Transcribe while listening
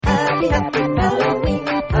Happy, happy Halloween,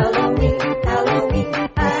 Halloween, Halloween.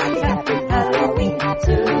 Happy, happy Halloween,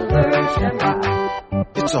 Silver Shamrock.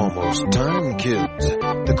 It's almost time, kids.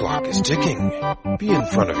 The clock is ticking. Be in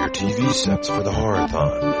front of your TV sets for the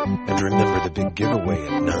horror-thon. And remember the big giveaway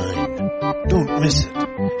at 9. Don't miss it.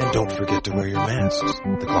 And don't forget to wear your masks.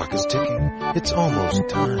 The clock is ticking. It's almost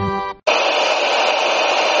time.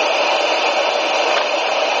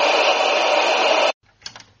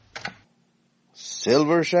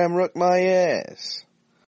 Silver Shamrock my ass.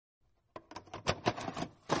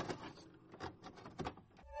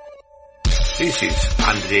 This is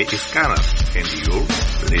Andre Iscaras, and you're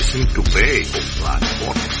listening to Bay of Black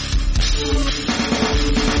Hornet.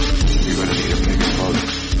 You're gonna need a bigger boat.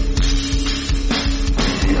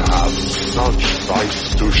 We have such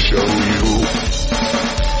sights to show you.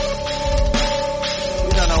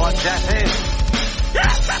 You don't know what that is.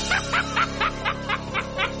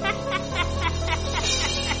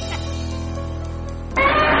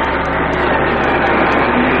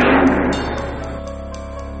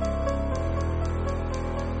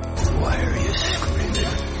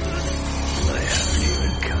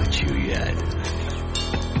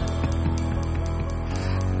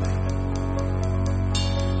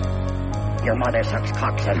 Your mother sucks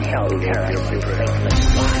cocks in hell, terrorist, you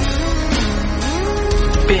faithless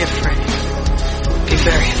swine. Be afraid. Be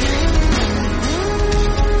very afraid.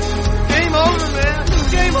 Game over, man.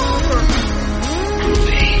 Game over.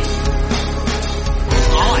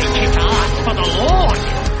 I kick ass for the Lord.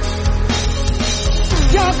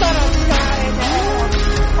 You're gonna die, man.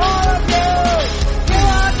 All of you. You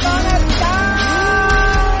are gonna die.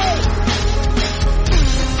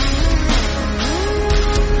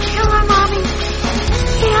 Kill her, Mommy.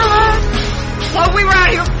 Kill her. While we were out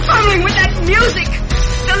here fumbling with that music,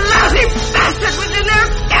 the lousy bastard was in there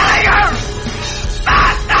killing her!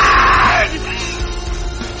 Bastard!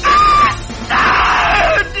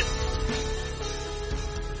 Bastard!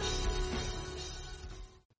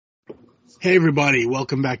 Hey everybody,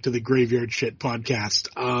 welcome back to the Graveyard Shit podcast.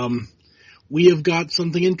 We have got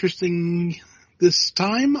something interesting this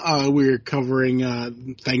time. We're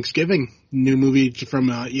covering Thanksgiving, new movie from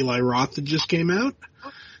Eli Roth that just came out.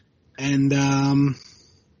 And,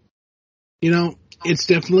 it's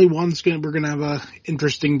definitely one we're going to have a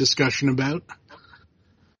interesting discussion about.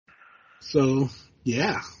 So,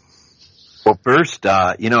 yeah. Well, first,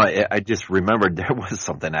 I just remembered there was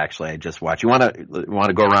something actually I just watched. You want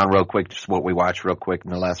to go around real quick, just what we watched real quick in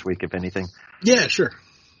the last week, if anything? Yeah, sure.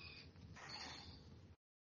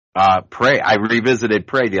 Prey. I revisited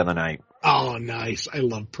Prey the other night. Oh, nice. I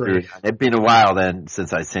love Prey. It'd been a while then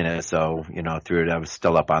since I'd seen it, so, through it, I was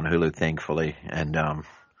still up on Hulu, thankfully. And,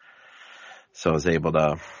 so I was able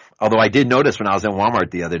to, although I did notice when I was in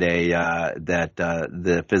Walmart the other day, that,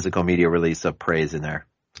 the physical media release of Prey is in there.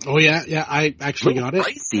 Oh, yeah. Yeah, I actually got it.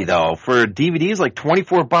 Pricey, though. For DVDs, like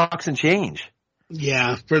 $24 and change.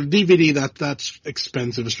 Yeah, for DVD, that's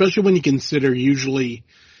expensive, especially when you consider usually,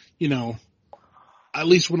 at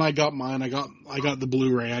least when I got mine, I got the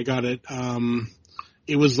Blu-ray. I got it.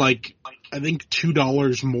 It was like, I think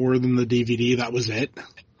 $2 more than the DVD. That was it.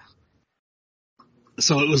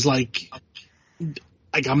 So it was like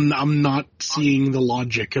I'm not seeing the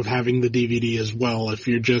logic of having the DVD as well if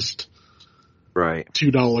you're just right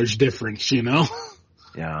 $2 difference,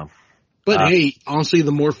 Yeah. But hey, honestly,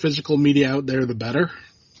 the more physical media out there, the better.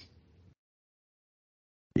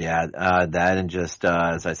 Yeah, that and just,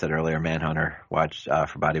 as I said earlier, Manhunter, watched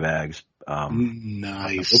for Body Bags.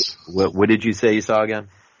 Nice. What did you say you saw again?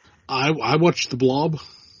 I watched The Blob,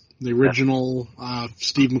 the original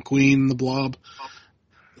Steve McQueen, The Blob.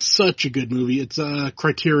 Such a good movie. It's a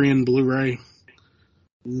Criterion Blu-ray.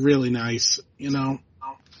 Really nice, It's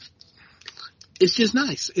just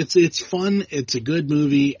nice. It's fun. It's a good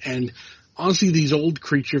movie. And honestly, these old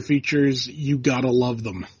creature features, you gotta love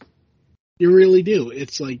them. You really do.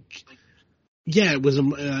 It's like, yeah, it was a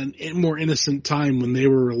more innocent time when they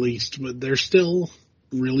were released, but they're still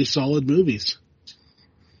really solid movies.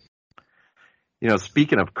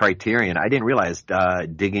 Speaking of Criterion, I didn't realize,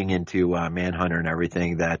 digging into Manhunter and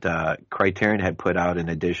everything, that Criterion had put out an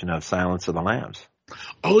edition of Silence of the Lambs.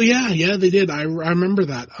 Oh, yeah, they did. I remember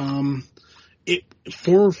that.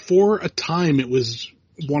 For a time, it was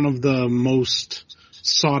one of the most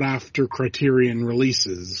sought-after Criterion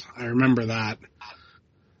releases. I remember that.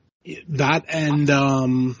 That and,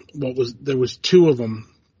 there was two of them.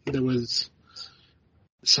 There was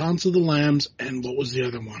Silence of the Lambs, and what was the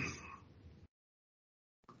other one?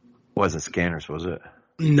 Wasn't Scanners, was it?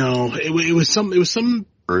 No, it was some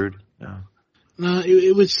Brood? No. No,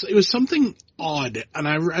 it was something odd, and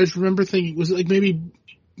I remember thinking, was it like maybe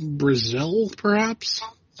Brazil, perhaps?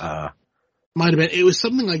 Might have been. It was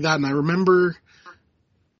something like that, and I remember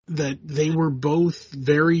that they were both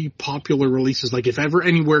very popular releases. Like, if ever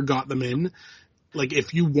anywhere got them in, like,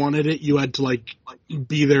 if you wanted it, you had to, like,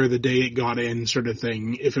 be there the day it got in, sort of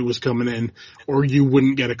thing, if it was coming in, or you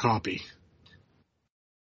wouldn't get a copy.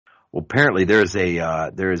 Well, apparently there is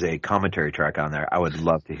a commentary track on there. I would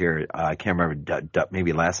love to hear it. I can't remember,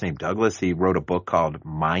 maybe last name Douglas. He wrote a book called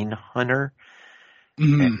Mine Hunter.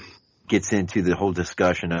 Mm. Gets into the whole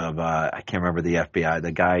discussion of, I can't remember the FBI,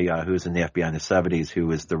 the guy who was in the FBI in the 70s, who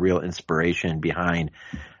was the real inspiration behind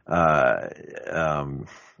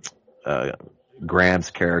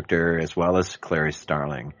Graham's character as well as Clarice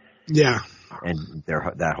Starling. Yeah. And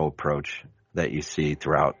that whole approach that you see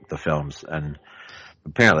throughout the films. And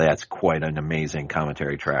apparently that's quite an amazing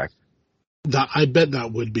commentary track. I bet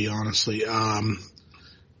that would be, honestly.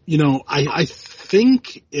 You know, I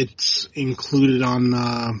think it's included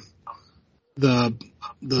on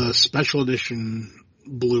the special edition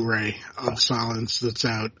Blu-ray of Silence that's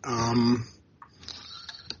out.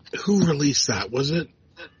 Who released that? Was it?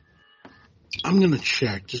 I'm gonna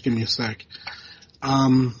check. Just give me a sec.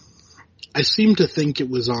 I seem to think it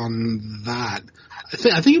was on that.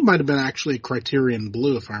 I think it might have been actually Criterion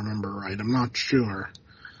Blue, if I remember right. I'm not sure.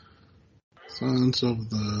 Silence of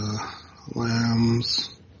the Lambs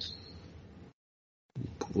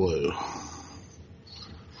Blue.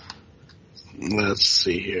 Let's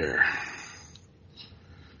see here.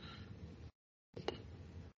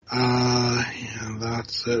 Yeah,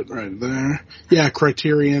 that's it right there. Yeah,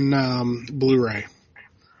 Criterion Blu-ray.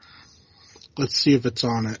 Let's see if it's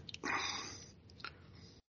on it.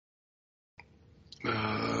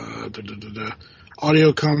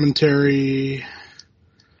 Audio commentary.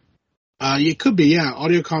 It could be, yeah.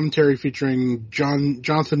 Audio commentary featuring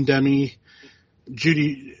Jonathan Demme,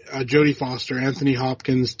 Jodie Foster, Anthony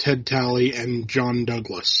Hopkins, Ted Talley, and John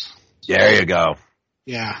Douglas. There you go.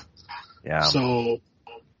 Yeah. Yeah. So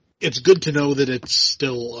it's good to know that it's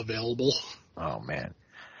still available. Oh, man.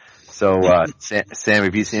 So, Sam,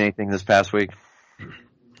 have you seen anything this past week?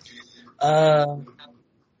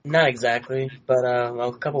 Not exactly, but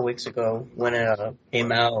a couple weeks ago when it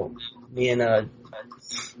came out, me and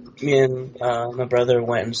my brother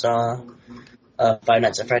went and saw Five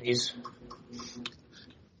Nights at Freddy's.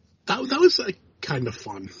 That was kind of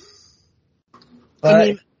fun. But I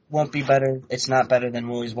mean, it won't be better. It's not better than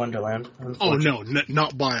Willy's Wonderland. Oh no,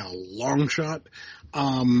 not by a long shot.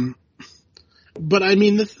 But I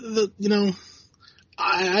mean, you know,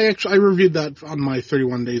 I reviewed that on my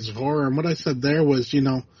 31 Days of Horror, and what I said there was, you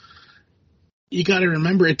know, you got to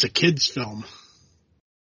remember it's a kids' film,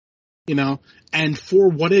 you know, and for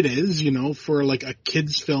what it is, you know, for like a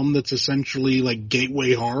kids' film that's essentially like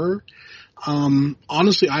gateway horror.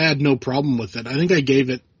 Honestly, I had no problem with it. I think I gave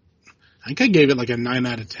it like a 9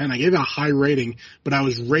 out of 10. I gave it a high rating, but I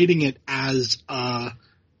was rating it as a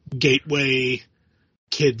gateway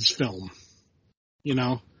kids film. You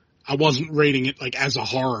know, I wasn't rating it like as a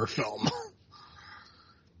horror film.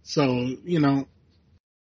 So, you know,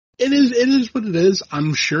 it is what it is.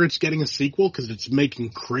 I'm sure it's getting a sequel because it's making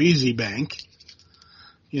crazy bank.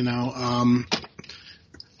 You know,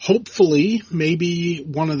 hopefully maybe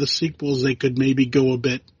one of the sequels they could maybe go a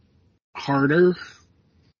bit harder.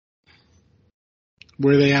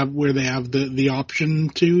 Where they have the option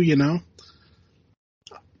to, you know.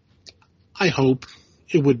 I hope.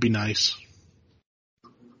 It would be nice.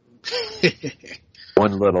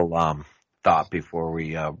 One little thought before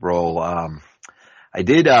we roll. We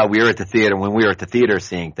were at the theater. When we were at the theater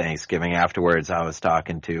seeing Thanksgiving, afterwards I was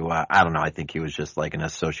talking to, I don't know, I think he was just like an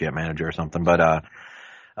associate manager or something, but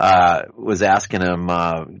was asking him,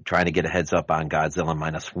 trying to get a heads up on Godzilla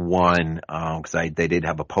 -1, because they did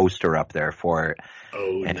have a poster up there for it.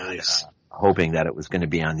 Oh, and, nice. Hoping that it was going to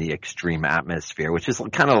be on the Extreme Atmosphere, which is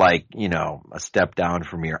kind of like, you know, a step down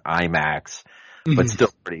from your IMAX, but still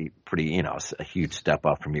pretty, you know, a huge step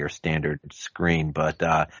up from your standard screen. But,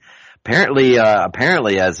 apparently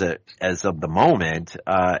as of the moment,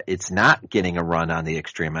 it's not getting a run on the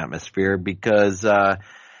Extreme Atmosphere because the,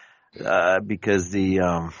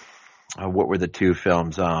 what were the two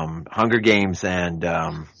films? Hunger Games and,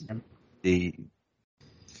 the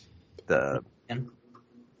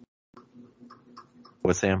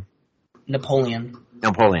what's Sam? Napoleon,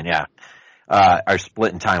 yeah. Are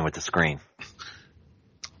split in time with the screen.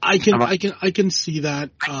 I can see that.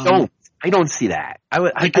 I don't see that.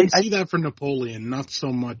 I can see that for Napoleon, not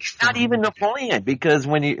so much for not even Napoleon, because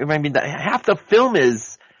half the film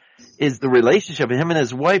is the relationship of him and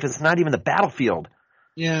his wife. It's not even the battlefield.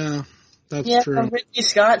 Yeah, That's true. true. Ridley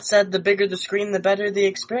Scott said the bigger the screen, the better the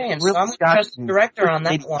experience. So I'm going to trust the director on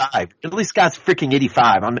that 85. one. Ridley Scott's freaking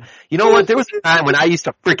 85. You know what? There was a time when I used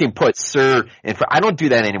to freaking put Sir in front. I don't do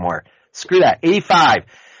that anymore. Screw that. 85.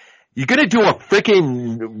 You're going to do a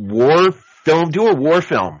freaking war film? Do a war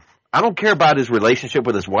film. I don't care about his relationship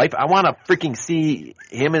with his wife. I want to freaking see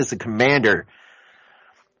him as a commander.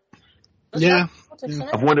 Yeah.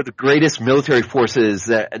 Of one of the greatest military forces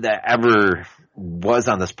that ever was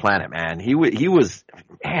on this planet, man. He was,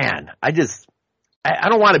 man, I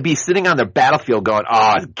don't want to be sitting on the battlefield going,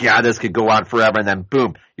 oh God, this could go on forever. And then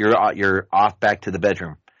boom, you're off back to the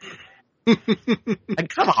bedroom. Like,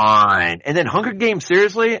 come on. And then Hunger Games,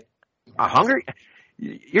 seriously?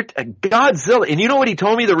 You're Godzilla. And you know what he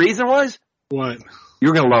told me the reason was? What?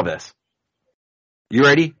 You're going to love this. You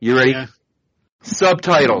ready? Yeah.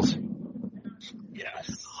 Subtitles.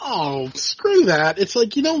 Oh, screw that. It's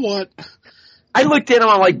like, you know what? I looked at him,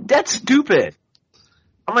 I'm like, that's stupid.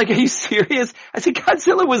 I'm like, are you serious? I said,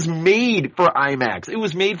 Godzilla was made for IMAX. It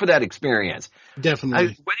was made for that experience.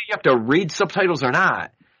 Definitely. Whether you have to read subtitles or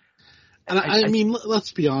not. And I mean,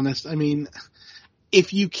 let's be honest. I mean,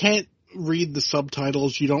 if you can't read the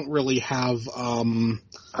subtitles, you don't really have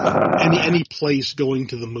any place going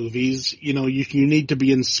to the movies. You know, you need to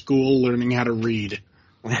be in school learning how to read.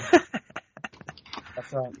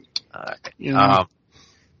 That's right. You know,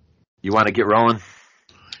 you want to get rolling?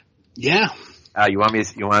 Yeah. You want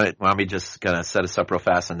me just gonna set us up real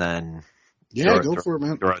fast and then? Yeah, go for it,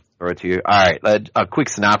 man. Throw it to you. All right. A quick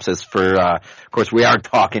synopsis for. Of course, we are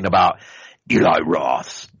talking about Eli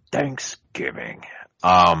Roth's Thanksgiving.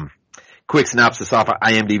 Quick synopsis off of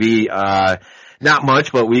IMDb. Not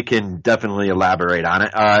much, but we can definitely elaborate on it.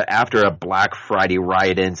 After a Black Friday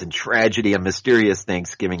riot ends in tragedy, a mysterious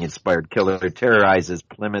Thanksgiving-inspired killer terrorizes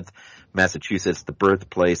Plymouth, Massachusetts, the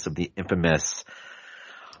birthplace of the infamous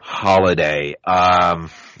holiday.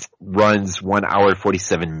 Runs 1 hour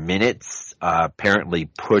 47 minutes. Apparently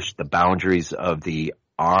pushed the boundaries of the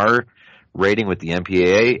R rating with the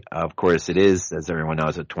MPAA. Of course, it is, as everyone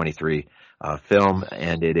knows, a 23 film,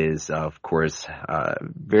 and it is, of course,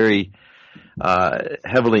 very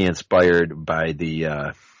heavily inspired by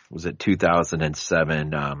the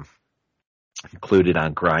 2007 included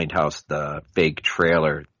on Grindhouse, the fake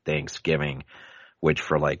trailer Thanksgiving, which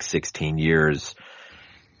for like 16 years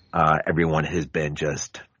everyone has been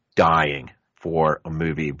just dying for a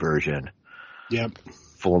movie version. Yep.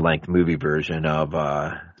 Full-length movie version of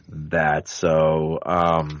that. So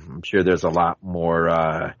I'm sure there's a lot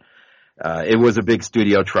more. It was a big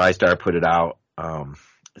studio. TriStar put it out.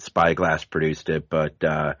 Spyglass produced it, but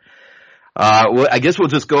I guess we'll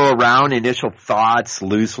just go around initial thoughts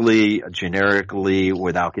loosely, generically,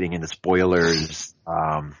 without getting into spoilers,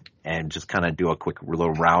 and just kind of do a quick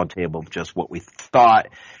little round table of just what we thought,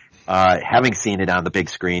 having seen it on the big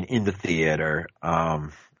screen in the theater.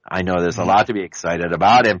 I know there's a lot to be excited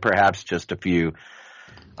about, and perhaps just a few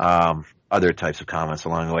other types of comments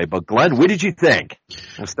along the way. But Glenn, what did you think?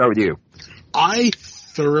 We'll start with you. I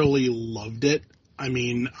thoroughly loved it. I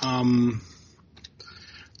mean,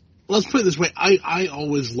 let's put it this way. I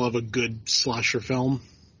always love a good slasher film.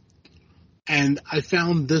 And I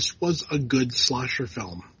found this was a good slasher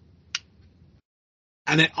film.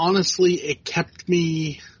 And it kept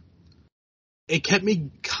me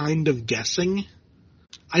kind of guessing.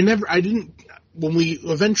 When we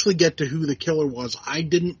eventually get to who the killer was, I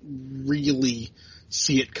didn't really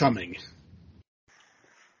see it coming.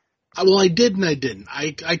 Well, I did and I didn't.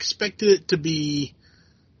 I expected it to be...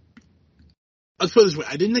 Let's put it this way.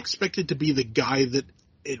 I didn't expect it to be the guy that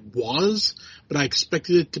it was, but I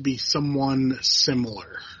expected it to be someone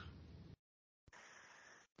similar.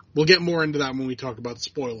 We'll get more into that when we talk about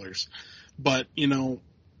spoilers. But, you know,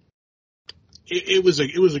 it was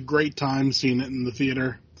a great time seeing it in the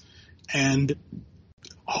theater. And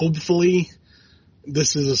hopefully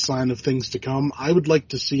this is a sign of things to come. I would like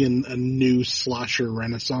to see a new slasher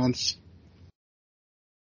renaissance.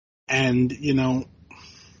 And, you know,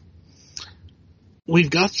 we've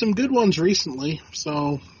got some good ones recently,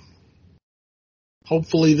 so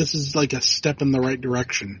hopefully this is like a step in the right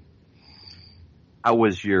direction. How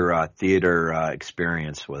was your theater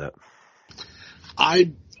experience with it?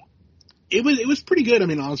 It was pretty good. I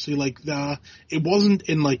mean, honestly, like it wasn't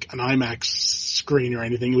in like an IMAX screen or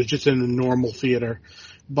anything. It was just in a normal theater.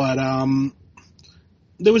 But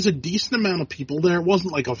there was a decent amount of people there. It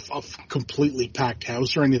wasn't like a completely packed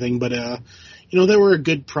house or anything, but you know, there were a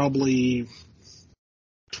good probably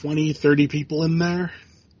 20, 30 people in there.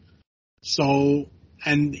 So,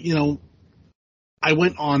 and you know, I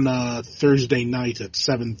went on Thursday night at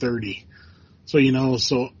 7:30. So, you know,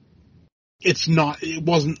 it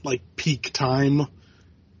wasn't like peak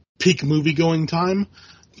movie going time,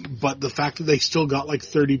 but the fact that they still got like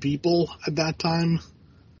 30 people at that time,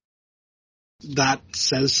 that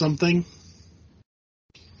says something,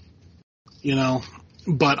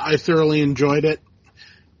 but I thoroughly enjoyed it.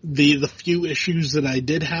 The few issues that I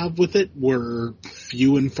did have with it were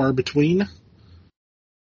few and far between.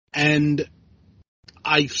 And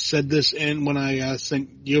I said this when I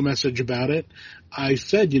sent you a message about it. I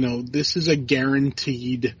said, this is a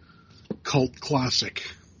guaranteed cult classic.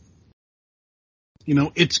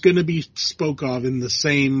 It's going to be spoke of in the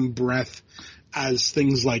same breath as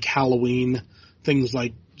things like Halloween, things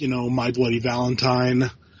like, My Bloody Valentine,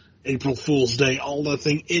 April Fool's Day, all the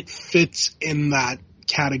thing. It fits in that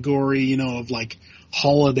category, of like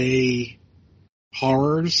holiday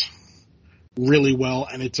horrors really well,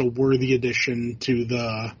 and it's a worthy addition to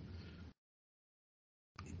the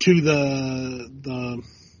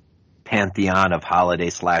pantheon of holiday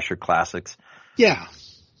slasher classics. Yeah.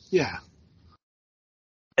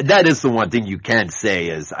 That is the one thing you can say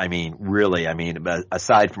is, really,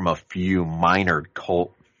 aside from a few minor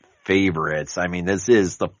cult favorites, this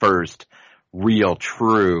is the first real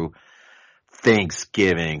true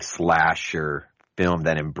Thanksgiving slasher film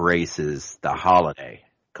that embraces the holiday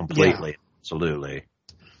completely. Yeah. Absolutely.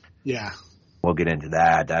 Yeah. We'll get into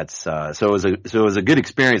that. That's so it was a good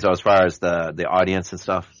experience as far as the audience and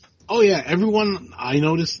stuff. Oh yeah, everyone I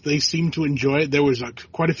noticed they seemed to enjoy it. There was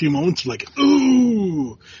quite a few moments like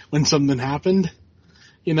ooh when something happened,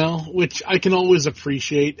 which I can always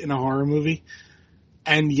appreciate in a horror movie.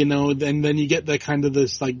 And then you get the kind of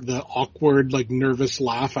this like the awkward like nervous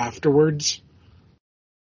laugh afterwards.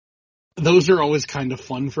 Those are always kind of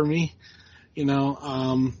fun for me,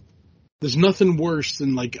 There's nothing worse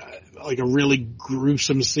than like a really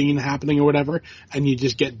gruesome scene happening or whatever, and you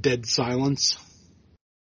just get dead silence.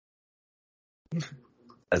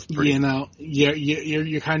 That's pretty.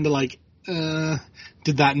 You're kind of like,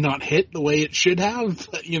 did that not hit the way it should have?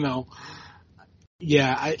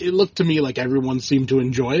 Yeah, it looked to me like everyone seemed to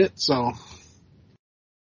enjoy it. So,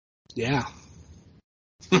 yeah.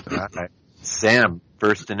 All right. Sam,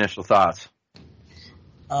 first initial thoughts.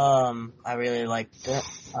 I really liked it.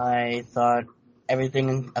 I thought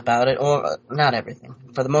everything about it, or not everything,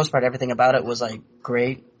 for the most part, everything about it was like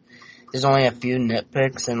great. There's only a few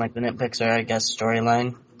nitpicks, and like the nitpicks are, I guess,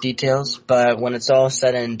 storyline details. But when it's all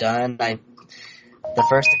said and done, the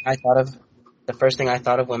first thing I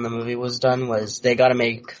thought of when the movie was done was they got to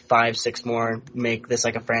make 5, 6 more, make this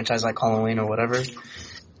like a franchise like Halloween or whatever.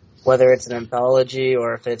 Whether it's an anthology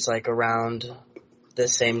or if it's like around the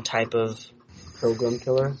same type of Pilgrim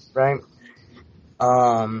Killer, right?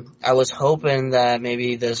 I was hoping that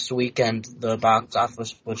maybe this weekend the box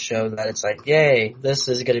office would show that it's like, yay, this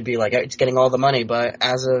is going to be like, it's getting all the money, but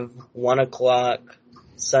as of 1 o'clock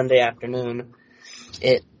Sunday afternoon,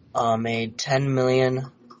 it made $10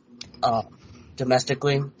 million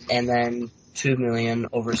domestically and then $2 million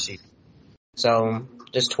overseas. So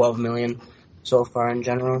just $12 million so far in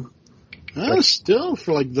general. Still,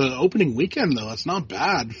 for like the opening weekend though, it's not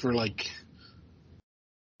bad for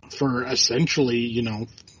essentially,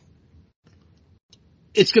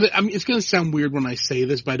 it's gonna sound weird when I say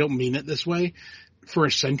this, but I don't mean it this way. For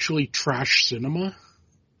essentially trash cinema,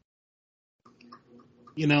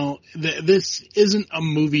 this isn't a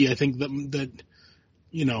movie. I think that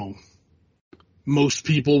most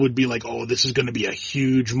people would be like, "Oh, this is going to be a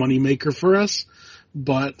huge moneymaker for us."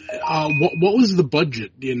 But what was the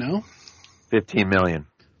budget? $15 million.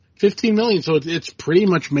 $15 million. So it's pretty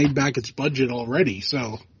much made back its budget already.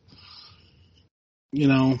 So.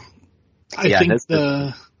 I think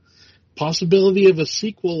the possibility of a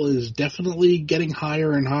sequel is definitely getting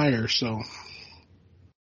higher and higher, so.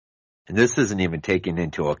 And this isn't even taking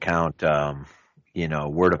into account,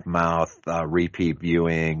 word of mouth, repeat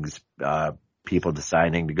viewings, people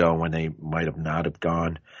deciding to go when they might have not have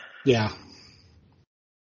gone. Yeah.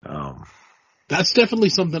 That's definitely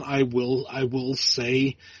something I will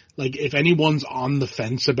say. Like, if anyone's on the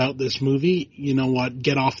fence about this movie, you know what?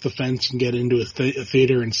 Get off the fence and get into a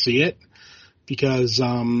theater and see it. Because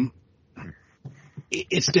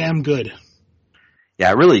it's damn good.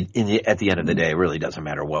 Yeah, really, at the end of the day, it really doesn't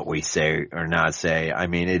matter what we say or not say.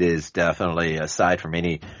 It is definitely, aside from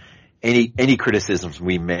any criticisms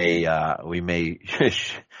we may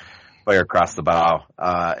fire across the bow,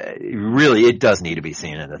 really, it does need to be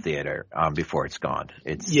seen in the theater before it's gone.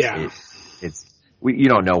 You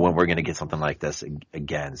don't know when we're going to get something like this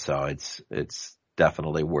again, so it's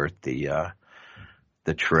definitely worth the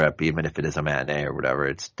trip, even if it is a matinee or whatever.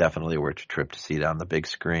 It's definitely worth the trip to see it on the big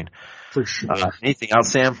screen. For sure. Anything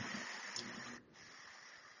else, Sam?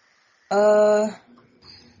 No,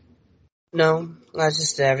 that's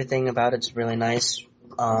just everything about it's really nice.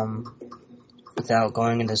 Without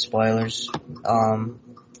going into spoilers.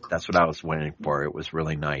 That's what I was waiting for. It was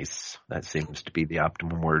really nice. That seems to be the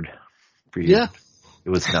optimum word for you. Yeah. It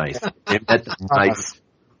was nice. It met the nice.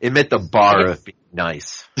 It met the bar of being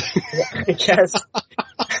nice. I guess.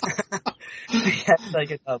 I guess I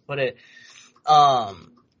could put it.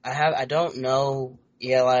 I don't know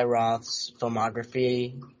Eli Roth's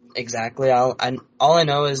filmography exactly. All I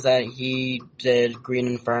know is that he did Green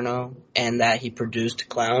Inferno and that he produced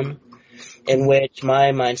Clown, in which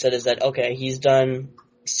my mindset is that, okay, he's done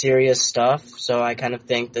serious stuff, so I kind of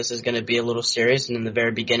think this is going to be a little serious. And in the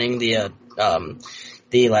very beginning, the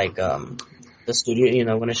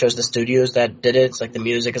studio, when it shows the studios that did it, it's like the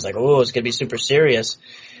music is like, oh, it's going to be super serious.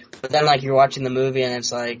 But then, like, you're watching the movie and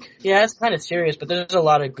it's like, yeah, it's kind of serious, but there's a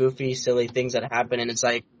lot of goofy, silly things that happen, and it's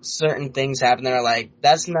like certain things happen that are like,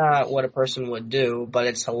 that's not what a person would do, but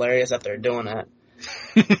it's hilarious that they're doing it.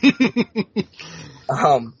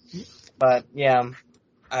 But yeah,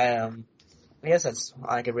 I guess that's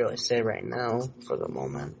all I could really say right now for the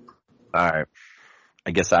moment. All right,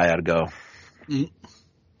 I guess I had to go.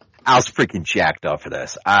 I was freaking jacked up for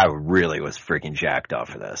this. I really was freaking jacked up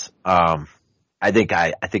for this. I think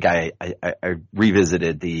I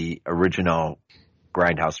revisited the original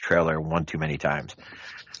Grindhouse trailer one too many times.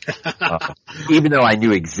 Even though I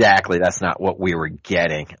knew exactly that's not what we were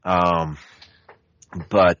getting. But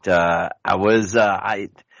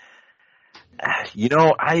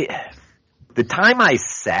the time I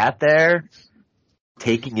sat there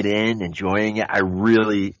taking it in, enjoying it, I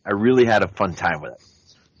really had a fun time with it.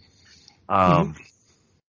 I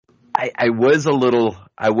was a little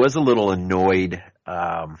annoyed.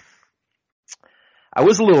 I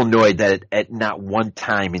was a little annoyed that at not one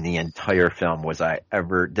time in the entire film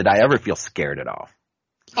did I ever feel scared at all.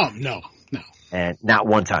 Oh, no. And not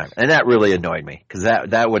one time. And that really annoyed me, because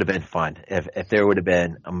that would have been fun if there would have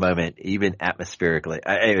been a moment, even atmospherically,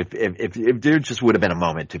 if there just would have been a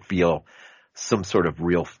moment to feel some sort of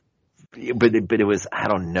real, but it was, I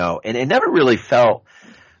don't know. And it never really felt,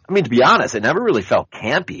 I mean, to be honest, it never really felt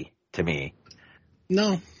campy to me.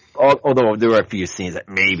 No. Although there were a few scenes that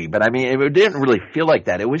maybe, but I mean, it didn't really feel like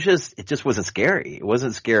that. It just wasn't scary. It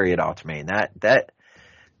wasn't scary at all to me. And that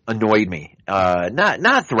annoyed me.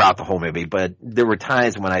 Not throughout the whole movie, but there were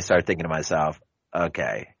times when I started thinking to myself,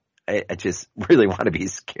 okay, I just really want to be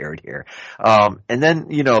scared here. And then,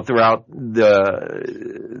 throughout the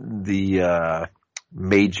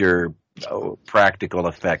major practical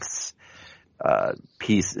effects,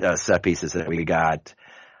 set pieces that we got,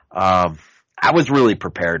 I was really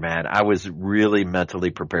prepared, man. I was really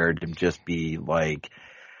mentally prepared to just be like,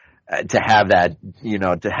 to have that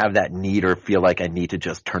need or feel like I need to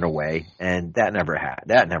just turn away. And that never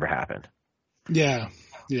happened. Yeah.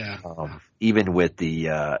 Yeah. Even with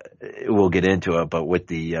we'll get into it, but with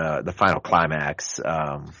the final climax,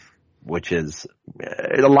 which is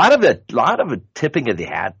a lot of a tipping of the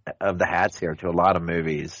hats here to a lot of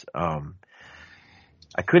movies. I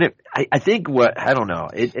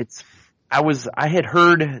had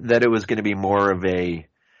heard that it was going to be more of a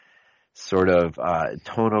sort of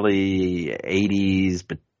tonally 80s,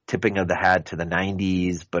 but tipping of the hat to the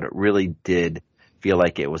 90s, but it really did feel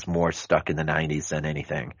like it was more stuck in the 90s than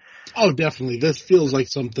anything. Oh, definitely. This feels like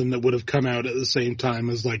something that would have come out at the same time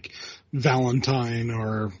as like Valentine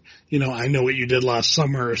or, I Know What You Did Last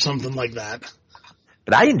Summer or something like that.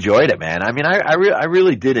 But I enjoyed it, man. I mean, I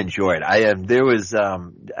really did enjoy it. I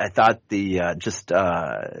thought the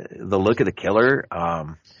look of the killer,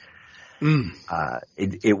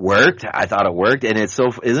 it worked. I thought it worked. And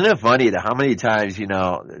isn't it funny that how many times,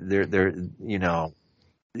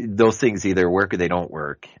 those things either work or they don't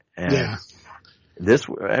work. And yeah. This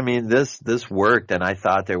worked, and I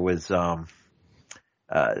thought there was, I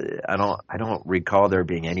don't recall there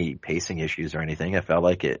being any pacing issues or anything. I felt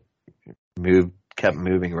like it kept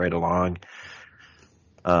moving right along.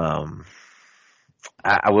 I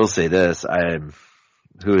will say this,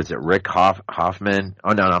 who is it? Rick Hoffman?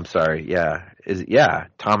 Oh no, I'm sorry. Yeah.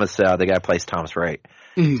 Thomas, the guy who plays Thomas Wright.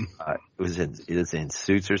 Mm-hmm. It was in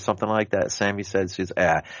Suits or something like that. Sammy said Suits.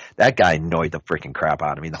 That guy annoyed the freaking crap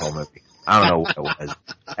out of me the whole movie. I don't know what it was.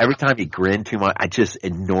 Every time he grinned too much, I just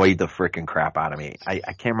annoyed the freaking crap out of me.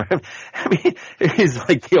 I can't remember. I mean, he's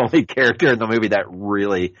like the only character in the movie that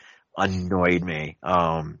really annoyed me.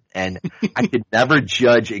 And I could never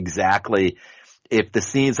judge exactly if the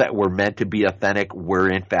scenes that were meant to be authentic were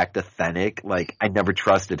in fact authentic. Like, I never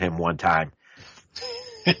trusted him one time.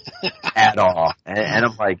 at all. And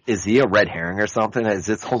I'm like, is he a red herring or something? Is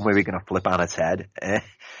this whole movie going to flip on its head?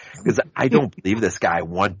 Because I don't believe this guy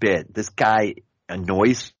one bit. This guy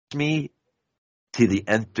annoys me to the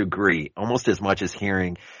nth degree, almost as much as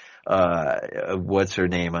hearing what's her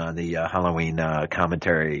name on the Halloween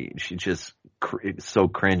commentary. She's just so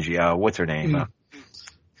cringy. What's her name?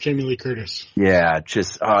 Jamie Lee Curtis. Yeah,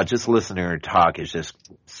 just listening to her talk is just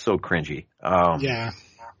so cringy. Yeah.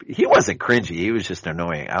 He wasn't cringy. He was just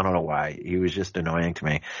annoying. I don't know why. He was just annoying to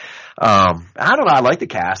me. I don't know. I like the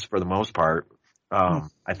cast for the most part. I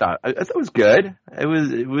thought it was good. It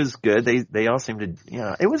was good. They all seemed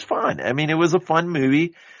to, it was fun. I mean, it was a fun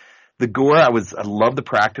movie. The gore, I love the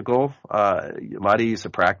practical, a lot of use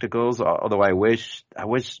of practicals, although I wish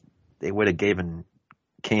they would have given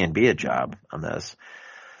K&B a job on this.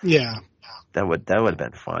 Yeah. That would have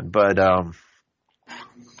been fun. But, I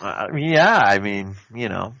mean,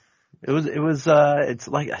 it's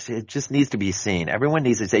like I said, it just needs to be seen. Everyone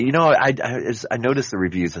needs to say, I noticed the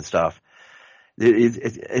reviews and stuff.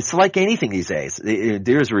 It's like anything these days.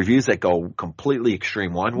 There's reviews that go completely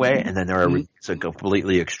extreme one way, and then there are reviews that go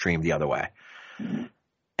completely extreme the other way.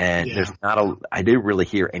 And there's I didn't really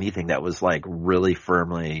hear anything that was like really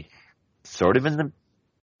firmly sort of in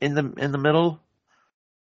the middle.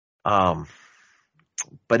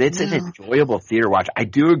 But it's an enjoyable theater watch. I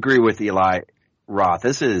do agree with Eli Roth.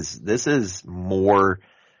 This is more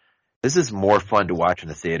fun to watch in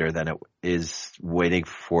the theater than it is waiting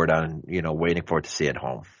for it to see at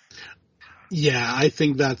home. Yeah, I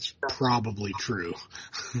think that's probably true.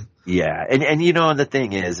 Yeah. And the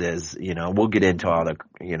thing is, we'll get into all the,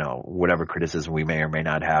 whatever criticism we may or may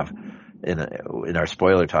not have in our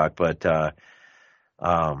spoiler talk, but,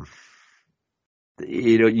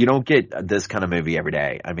 you don't get this kind of movie every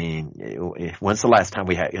day. I mean, when's the last time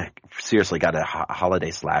we seriously got a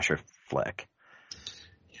holiday slasher flick?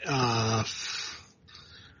 Not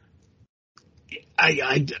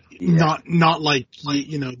like,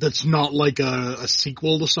 that's not like a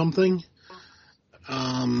sequel to something.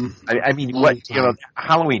 I mean,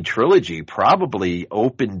 Halloween trilogy probably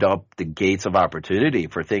opened up the gates of opportunity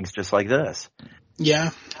for things just like this.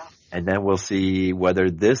 Yeah. And then we'll see whether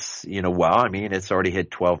this, I mean, it's already hit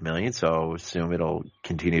 12 million, so assume it'll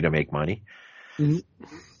continue to make money. Mm-hmm.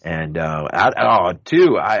 And,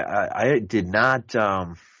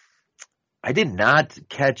 I did not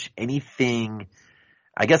catch anything.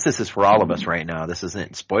 I guess this is for all of us right now. This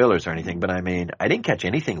isn't spoilers or anything, but I mean, I didn't catch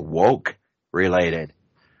anything woke related.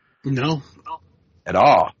 No. At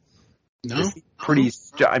all. No. It's pretty,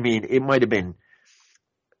 I mean, it might have been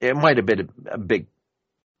a big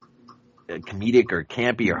comedic or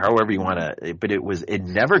campy or however you want to, but it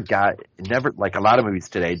never like a lot of movies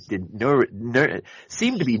today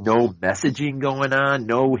seemed to be no messaging going on,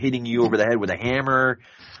 no hitting you over the head with a hammer.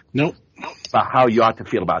 Nope. About how you ought to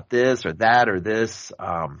feel about this or that or this.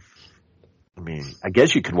 I mean, I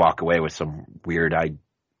guess you could walk away with some weird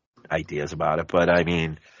ideas about it, but I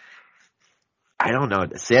mean, I don't know.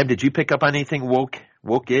 Sam, did you pick up on anything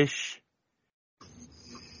woke-ish?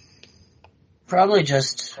 Probably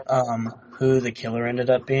just who the killer ended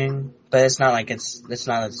up being, but it's not like it's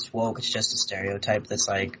not as woke. It's just a stereotype that's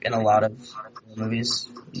like in a lot of movies,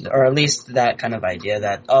 or at least that kind of idea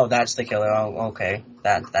that that's the killer. Oh, okay,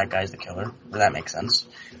 that guy's the killer. Well, that makes sense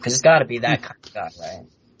because it's got to be that kind of guy, right?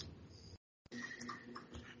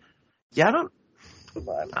 Yeah, I don't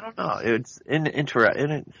know. It's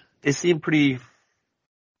it seemed pretty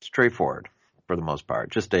straightforward for the most part.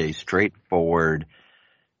 Just a straightforward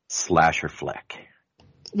slasher flick.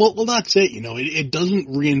 Well, that's it. It doesn't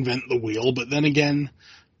reinvent the wheel, but then again,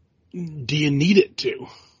 do you need it to?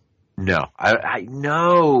 No, I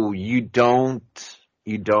no, you don't,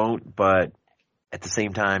 but at the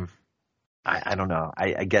same time, I don't know.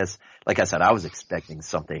 I guess, like I said, I was expecting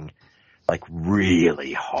something like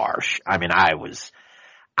really harsh. I mean, I was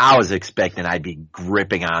expecting I'd be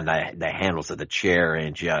gripping on the handles of the chair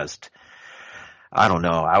and just, I don't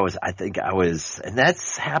know. And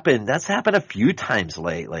that's happened a few times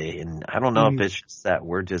lately. And I don't know if it's just that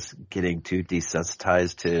we're just getting too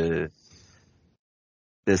desensitized to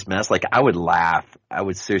this mess. Like I would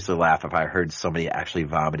seriously laugh if I heard somebody actually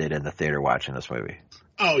vomited in the theater watching this movie.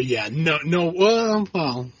 Oh yeah. No.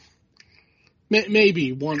 Well,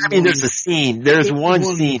 maybe one. I mean, there's a scene. There's one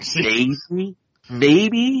scene.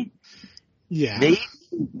 Maybe. Yeah. Maybe.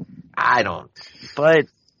 I don't. But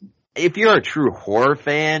if you're a true horror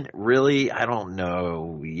fan, really, I don't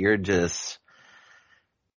know. You're just,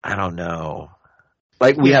 I don't know.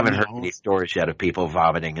 Like we haven't heard any stories yet of people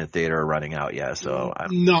vomiting in theater or running out yet. So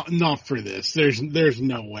not for this. There's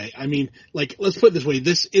no way. I mean, like let's put it this way: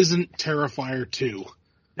 this isn't Terrifier 2.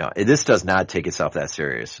 No, this does not take itself that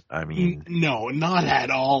serious. I mean, no, not at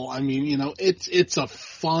all. I mean, it's a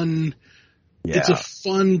fun, it's a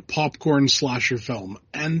fun popcorn slasher film,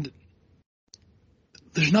 and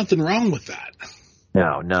there's nothing wrong with that.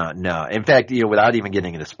 No. In fact, without even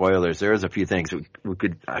getting into spoilers, there's a few things we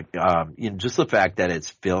could, just the fact that it's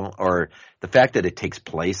film, or the fact that it takes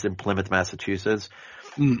place in Plymouth, Massachusetts.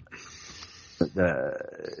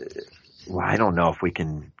 I don't know if we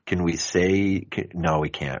can we say, no, we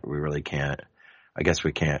can't. We really can't. I guess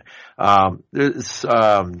we can't. This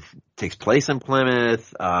takes place in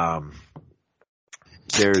Plymouth.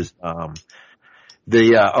 There's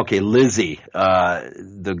Lizzie,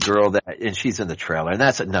 the girl and she's in the trailer, and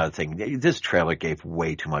that's another thing. This trailer gave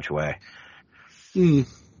way too much away.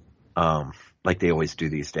 Like they always do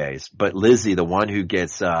these days. But Lizzie, the one who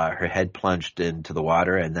gets her head plunged into the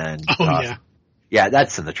water and then yeah,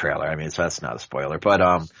 that's in the trailer. I mean, so that's not a spoiler. But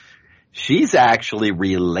she's actually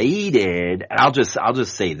related, and I'll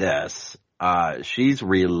just say this. She's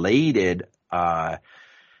related to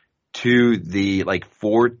the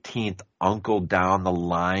 14th uncle down the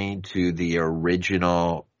line to the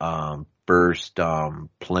original first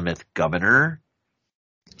Plymouth governor.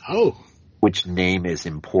 Oh. Which name is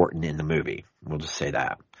important in the movie. We'll just say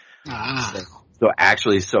that.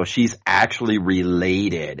 So she's actually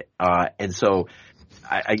related. And so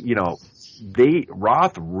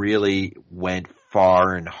Roth really went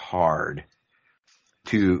far and hard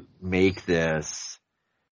to make this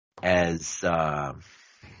as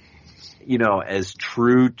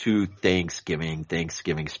true to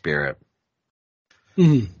Thanksgiving spirit.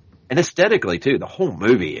 Mm-hmm. And aesthetically too, the whole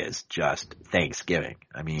movie is just Thanksgiving.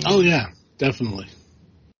 I mean, oh yeah, definitely.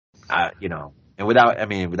 And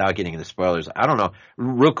without getting into spoilers, I don't know.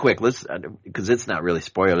 Real quick, because it's not really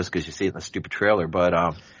spoilers because you see it in the stupid trailer. But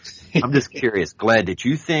I'm just curious, Glenn, did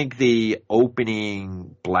you think the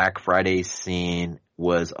opening Black Friday scene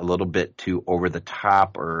was a little bit too over the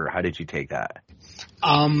top, or how did you take that?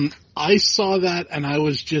 I saw that, and I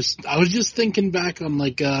was just thinking back on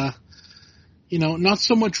not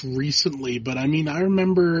so much recently, but I mean, I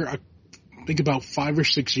remember I think about 5 or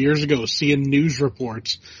 6 years ago seeing news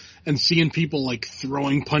reports and seeing people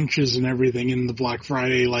throwing punches and everything in the Black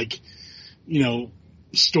Friday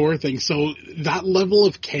store thing. So that level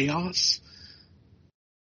of chaos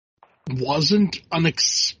wasn't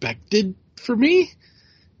unexpected for me.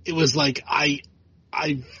 It was I've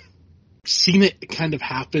seen it kind of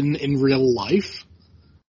happen in real life.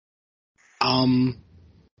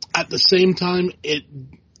 At the same time, it,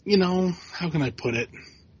 how can I put it?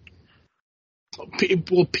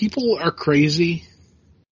 People are crazy,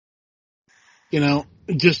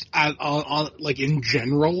 just in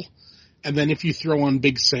general. And then if you throw on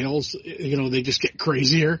big sales, they just get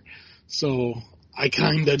crazier. So I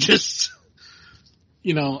kind of just,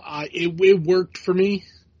 it worked for me.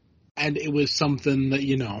 And it was something that,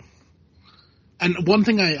 and one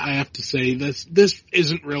thing I have to say, this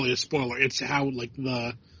isn't really a spoiler. It's how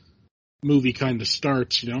the movie kind of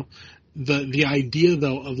starts, the idea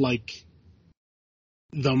though of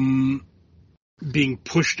them being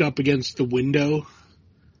pushed up against the window,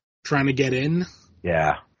 trying to get in.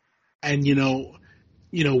 Yeah. And,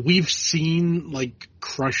 we've seen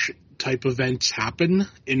crush type events happen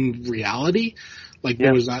in reality.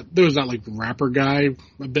 There was that rapper guy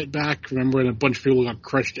a bit back. Remember when a bunch of people got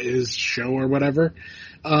crushed at his show or whatever?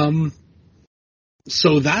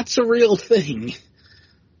 So that's a real thing.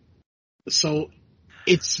 So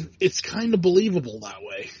it's kind of believable that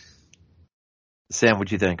way. Sam,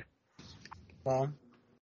 what'd you think? Well,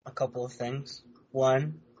 a couple of things.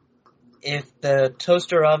 One, if the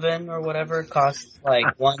toaster oven or whatever costs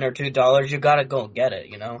 $1 or $2, you gotta go get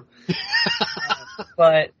it,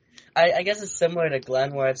 But I guess it's similar to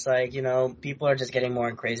Glenn, where it's people are just getting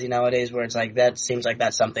more crazy nowadays, where it's that seems like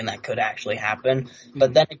that's something that could actually happen. Mm-hmm.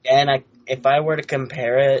 But then again, if I were to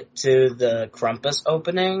compare it to the Krampus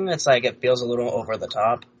opening, it's it feels a little over the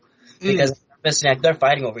top. Because they're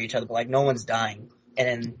fighting over each other, but no one's dying.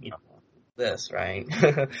 And then, this, right?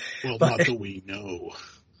 Well, not that we know.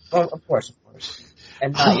 Well, of course.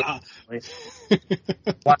 And not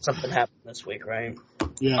want something to happen this week, right?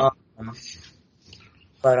 Yeah.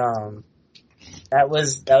 But that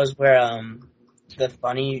was where the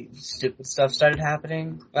funny, stupid stuff started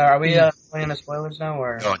happening. Are we going into spoilers now,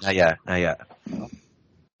 or? Oh, not yet. I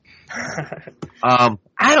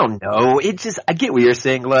don't know. I get what you're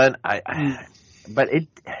saying, Glenn. But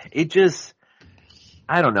it just,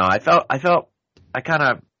 I don't know. I kind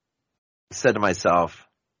of said to myself,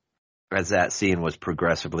 as that scene was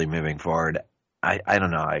progressively moving forward, I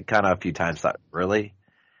don't know. I kind of a few times thought, really?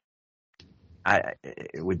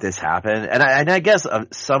 would this happen? And I guess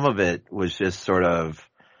some of it was just sort of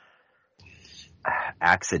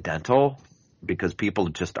accidental because people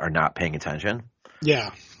just are not paying attention.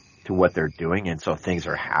 Yeah. To what they're doing, and so things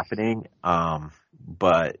are happening.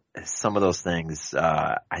 But some of those things,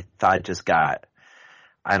 I thought just got,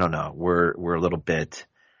 I don't know, we're a little bit.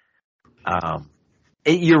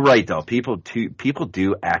 You're right though. People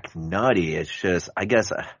do act nutty. It's just, I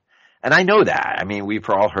guess, and I know that. I mean, we've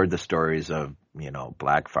all heard the stories of,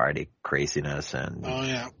 Black Friday craziness and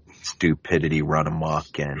stupidity run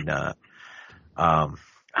amok, and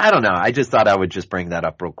I don't know. I just thought I would just bring that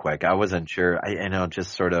up real quick. I wasn't sure.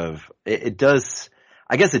 Just sort of, it does,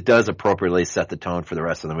 I guess it does appropriately set the tone for the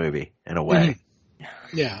rest of the movie in a way.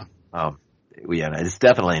 Mm-hmm. Yeah. It's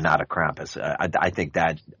definitely not a Krampus. I think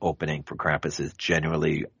that opening for Krampus is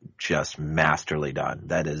genuinely just masterly done.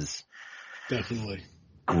 That is definitely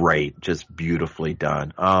great. Just beautifully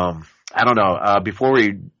done. I don't know. Before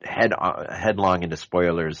we headlong into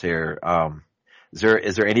spoilers here, is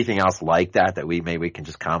there anything else like that we can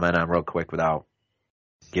just comment on real quick without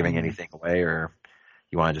giving anything away, or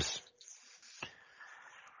you want to just?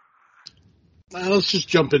 Let's just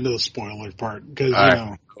jump into the spoiler part because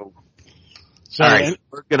So, all right,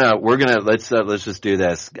 we're gonna let's just do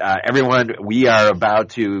this. Everyone, we are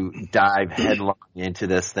about to dive headlong into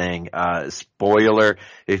this thing. Spoiler: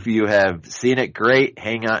 if you have seen it, great.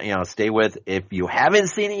 Hang on, stay with. If you haven't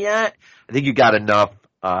seen it yet, I think you got enough.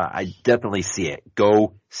 I definitely see it.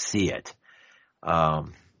 Go see it.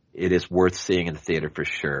 It is worth seeing in the theater for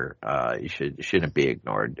sure. You shouldn't be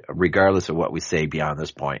ignored, regardless of what we say beyond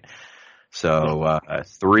this point. So,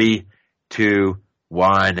 3, 2,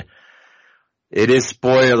 1. It is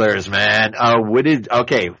spoilers, man.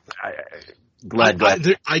 Okay. Glad.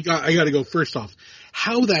 I got to go first off.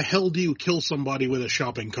 How the hell do you kill somebody with a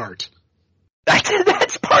shopping cart?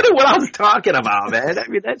 That's part of what I was talking about, man. I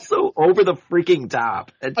mean, that's so over the freaking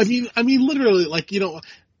top. I mean, literally,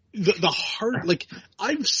 the heart,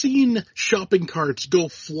 I've seen shopping carts go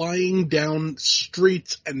flying down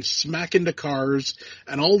streets and smack into cars,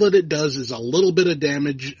 and all that it does is a little bit of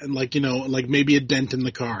damage and maybe a dent in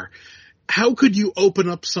the car. How could you open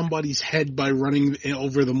up somebody's head by running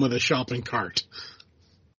over them with a shopping cart?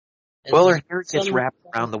 Well, her hair gets wrapped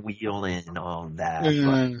around the wheel and all that.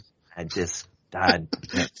 Yeah. I just, God.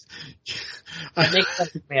 It makes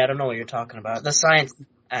sense to me. I don't know what you're talking about. The science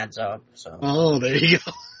adds up. So. Oh, there you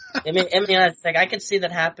go. I mean, it's I could see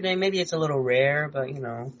that happening. Maybe it's a little rare, but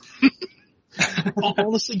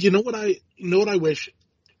Honestly, you know what I wish?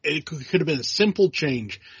 It could have been a simple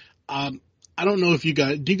change. I don't know if do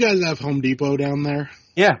you guys have Home Depot down there?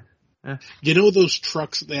 Yeah. You know those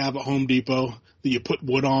trucks that they have at Home Depot that you put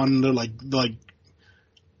wood on? They're like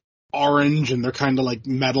orange and they're kind of like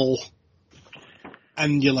metal.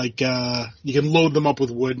 And you can load them up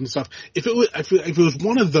with wood and stuff. If it was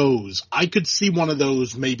one of those, I could see one of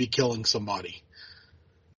those maybe killing somebody.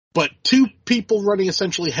 But two people running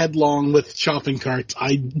essentially headlong with shopping carts,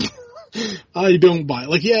 I don't buy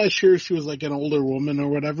it. Yeah, sure, she was an older woman or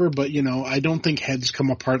whatever, but I don't think heads come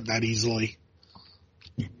apart that easily.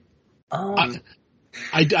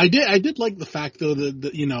 I did like the fact though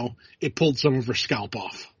that it pulled some of her scalp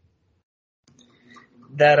off.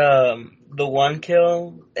 That the one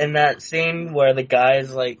kill in that scene where the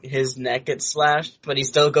guy's his neck gets slashed, but he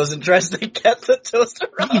still goes and tries to get the toaster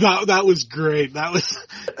off. That was great.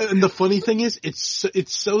 And the funny thing is, it's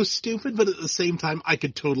so stupid, but at the same time, I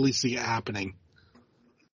could totally see it happening.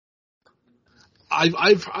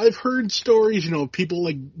 I've heard stories,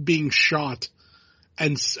 people being shot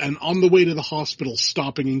and on the way to the hospital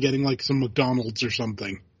stopping and getting some McDonald's or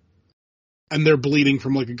something. And they're bleeding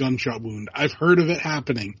from a gunshot wound. I've heard of it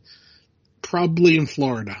happening. Probably in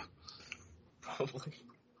Florida. Probably.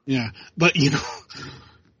 Yeah. But,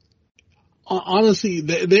 honestly,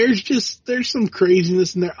 there's some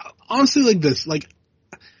craziness in there. Honestly, like this,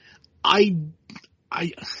 how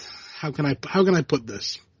can I put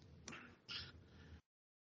this?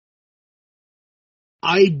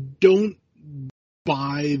 I don't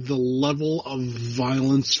buy the level of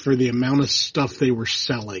violence for the amount of stuff they were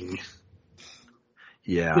selling.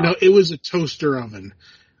 Yeah. It was a toaster oven.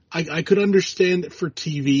 I could understand it for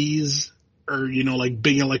TVs or,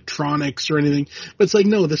 big electronics or anything. But it's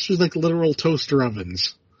no, this was literal toaster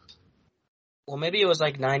ovens. Well, maybe it was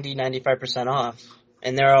 95% off.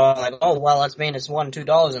 And they're all oh, well, that's mean it's $1,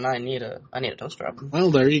 $2 and I need a toaster oven.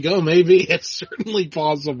 Well, there you go. Maybe it's certainly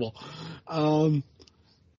possible.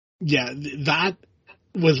 Yeah, that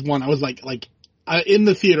was one. I was in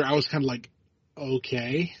the theater, I was kind of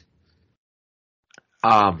okay.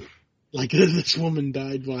 This woman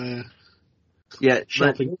died by Yeah,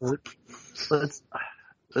 shopping cart.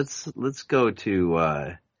 let's go to.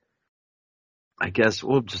 I guess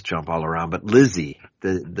we'll just jump all around. But Lizzie,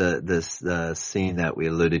 the scene that we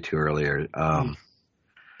alluded to earlier.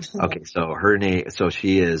 Okay, so her name. So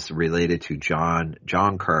she is related to John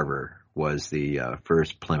Carver. Was the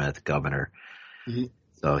first Plymouth governor. Mm-hmm.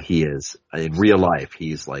 So he is, in real life,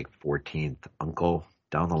 he's like 14th uncle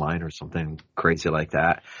down the line or something crazy like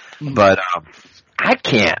that. Mm-hmm. But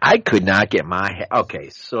I could not get my head. Okay,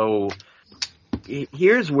 so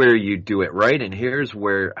here's where you do it right, and here's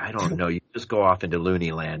where, I don't know, you just go off into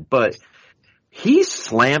loony land. But he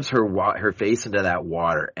slams her face into that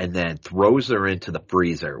water and then throws her into the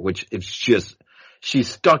freezer, which is just...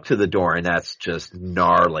 She's stuck to the door, and that's just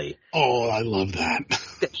gnarly. Oh, I love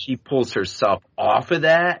that. She pulls herself off of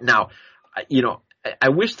that. Now, I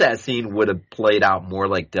wish that scene would have played out more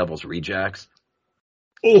like Devil's Rejects.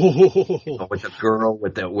 Oh, With the girl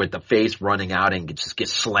with the face running out and just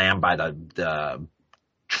gets slammed by the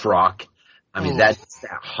truck. I mean, that's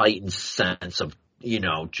that heightened sense of,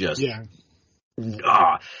 just... Yeah.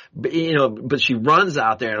 But she runs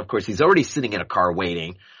out there, and of course, he's already sitting in a car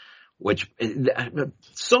waiting. Which,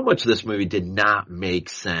 so much of this movie did not make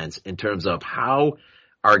sense in terms of how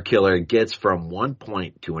our killer gets from one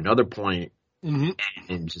point to another point, mm-hmm.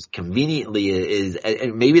 and just conveniently is,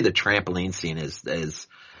 and maybe the trampoline scene is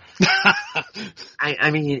I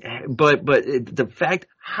mean, but the fact,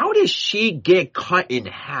 how does she get cut in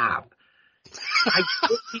half? I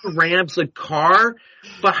think she rams a car,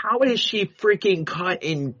 but how is she freaking cut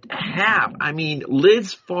in half? I mean,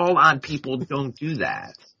 lids fall on people, don't do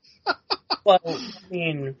that. Well, I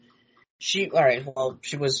mean, she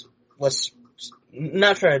was, let's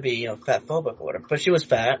not try to be, fat phobic or whatever, but she was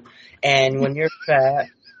fat, and when you're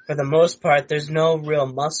fat, for the most part, there's no real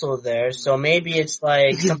muscle there, so maybe it's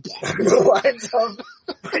like something along the lines of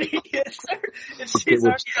pretty good. She's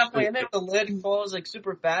already halfway in it, the lid falls like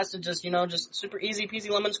super fast and just super easy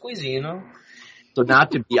peasy lemon squeezy, So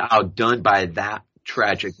not to be outdone by that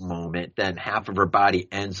tragic moment, then half of her body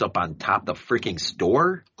ends up on top of the freaking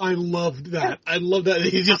store. I loved that. I love that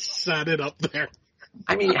he just sat it up there.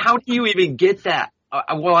 I mean, how do you even get that?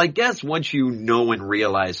 Well, I guess once you know and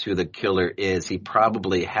realize who the killer is, he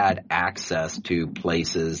probably had access to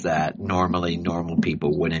places that normally normal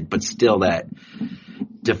people wouldn't, but still that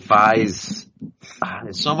defies,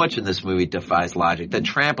 so much in this movie defies logic. The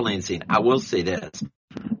trampoline scene, I will say this,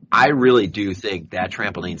 I really do think that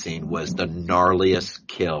trampoline scene was the gnarliest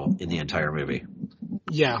kill in the entire movie.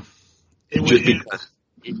 Yeah. Just because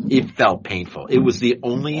it felt painful. It was the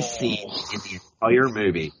only scene in the entire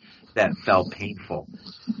movie that felt painful.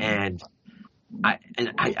 And I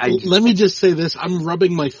let me just say this. I'm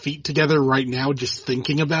rubbing my feet together right now just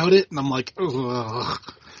thinking about it, and I'm like, ugh.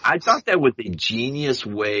 I thought that was a genius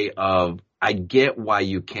way of, I get why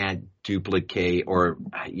you can't duplicate or,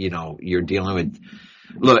 you're dealing with...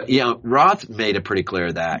 Look, Roth made it pretty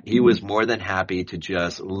clear that he was more than happy to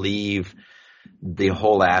just leave the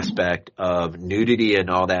whole aspect of nudity and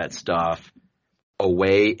all that stuff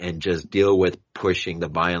away and just deal with pushing the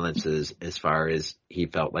violences as far as he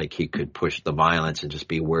felt like he could push the violence and just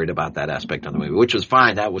be worried about that aspect of the movie, which was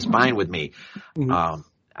fine. That was fine with me.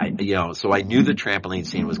 Mm-hmm. So I knew the trampoline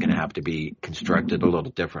scene was going to have to be constructed a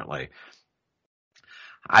little differently.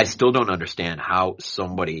 I still don't understand how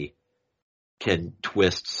somebody can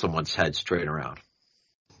twist someone's head straight around.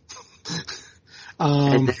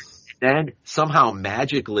 And then somehow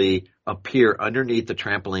magically appear underneath the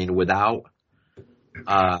trampoline without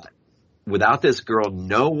this girl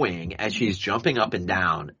knowing as she's jumping up and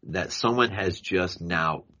down that someone has just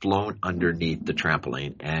now flown underneath the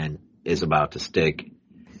trampoline and is about to stick,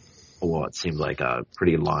 well, it seems like a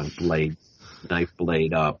pretty long knife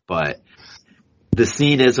blade up, but the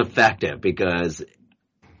scene is effective because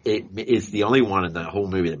it is the only one in the whole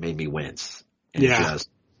movie that made me wince and just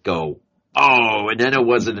go, oh, and then it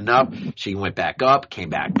wasn't enough. She went back up, came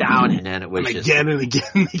back down, and then it was again.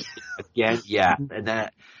 Again, yeah. And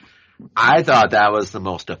that, I thought that was the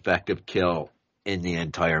most effective kill in the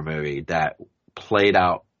entire movie that played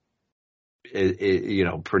out,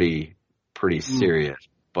 pretty serious.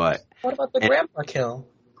 But what about the grandpa kill?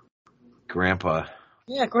 Grandpa.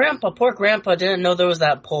 Yeah, poor grandpa didn't know there was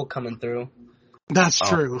that pole coming through. That's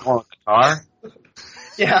true. Oh, the car?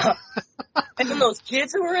 Yeah. And then those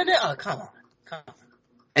kids who were in it? Oh, come on.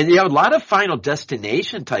 And you have a lot of Final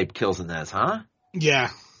Destination type kills in this, huh? Yeah.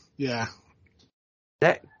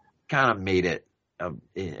 That kind of made it,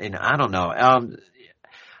 and I don't know.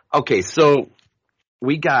 Okay, so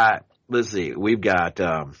we've got,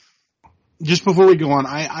 just before we go on,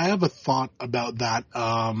 I have a thought about that,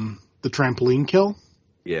 the trampoline kill.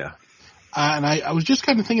 Yeah. And I was just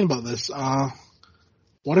kind of thinking about this.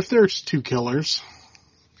 What if there's two killers?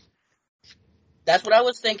 That's what I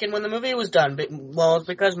was thinking when the movie was done. But, well, it's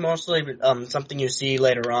because mostly something you see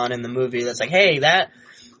later on in the movie that's like, hey, that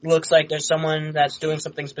looks like there's someone that's doing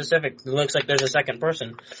something specific. It looks like there's a second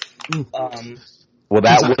person. Well,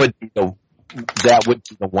 that would be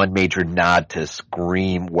the one major nod to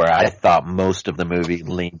Scream, where I thought most of the movie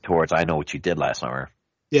leaned towards I Know What You Did Last Summer.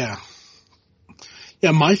 Yeah.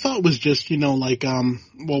 Yeah, my thought was just, like,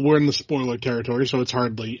 well, we're in the spoiler territory, so it's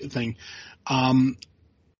hardly a thing.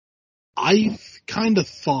 I kind of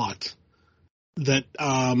thought that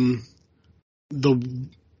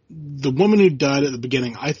the woman who died at the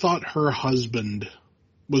beginning, I thought her husband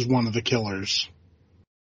was one of the killers.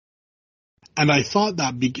 And I thought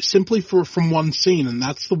that simply from one scene, and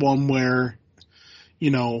that's the one where,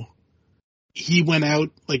 he went out,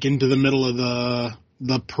 like, into the middle of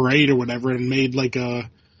the parade or whatever and made, like,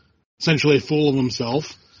 essentially a fool of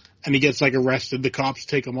himself. And he gets, like, arrested. The cops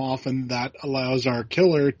take him off, and that allows our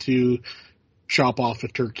killer to chop off a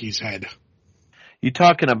turkey's head. You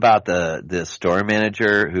talking about the store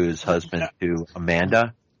manager who's husband to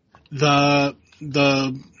Amanda? The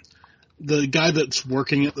guy that's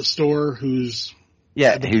working at the store whose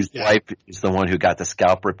wife is the one who got the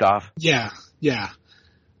scalp ripped off? Yeah.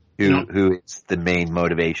 Who is the main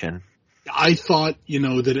motivation? I thought,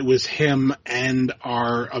 that it was him and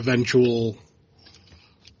our eventual,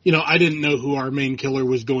 I didn't know who our main killer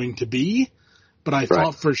was going to be, but I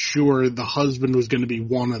thought for sure the husband was going to be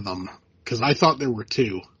one of them, because I thought there were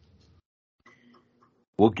two.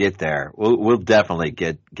 We'll get there. We'll definitely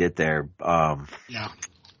get there. Yeah.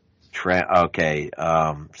 Okay.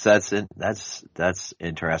 So that's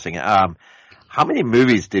interesting. How many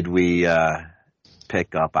movies did we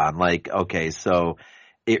pick up on? Like, okay, so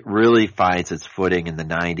it really finds its footing in the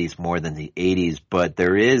 90s more than the 80s, but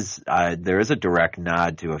there is a direct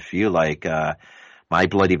nod to a few, like My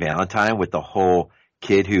Bloody Valentine, with the whole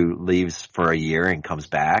kid who leaves for a year and comes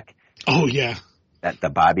back. Oh yeah.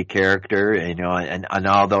 The Bobby character, and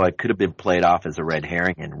although it could have been played off as a red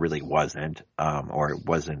herring and really wasn't, or it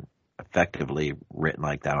wasn't effectively written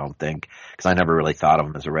like that, I don't think, because I never really thought of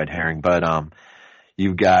him as a red herring. But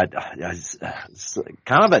you've got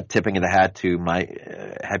kind of a tipping of the hat to my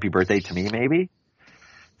Happy Birthday to Me, maybe.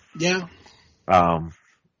 Yeah.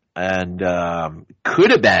 And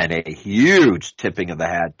could have been a huge tipping of the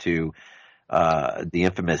hat to the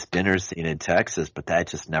infamous dinner scene in Texas, but that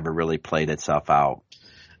just never really played itself out.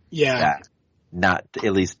 Yeah. Not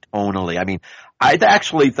at least tonally. I mean, I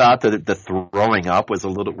actually thought that the throwing up was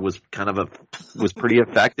pretty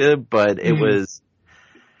effective, but I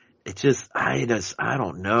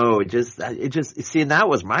don't know. See, and that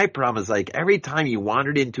was my problem, is like every time you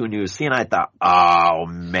wandered into a new scene, I thought, oh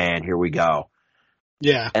man, here we go.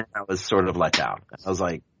 Yeah. And I was sort of let down. I was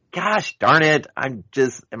like, gosh darn it, am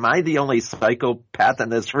I the only psychopath in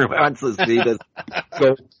this room who wants to see this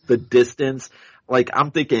go the distance? Like,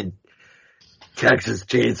 I'm thinking, Texas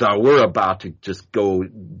Chainsaw, we're about to just go,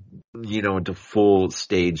 into full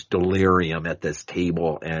stage delirium at this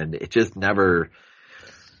table, and it just never...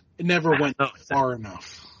 It never went far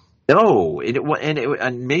enough. No,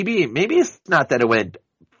 and maybe it's not that it went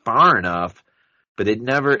far enough, but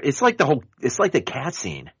it's like the cat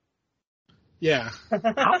scene. Yeah.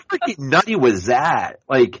 How freaking nutty was that?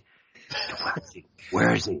 Like,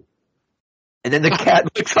 where is he? And then the cat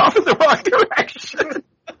looks off in the wrong direction.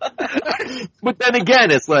 But then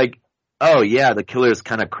again, it's like, oh yeah, the killer's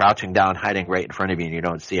kind of crouching down, hiding right in front of you, and you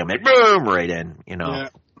don't see him. And boom, right in, Yeah.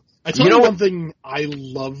 I tell you one thing I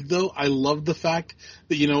love, though. I love the fact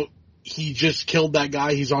that, he just killed that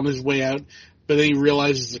guy. He's on his way out. But then he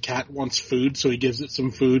realizes the cat wants food, so he gives it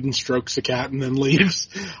some food and strokes the cat and then leaves.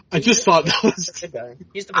 I just thought that was...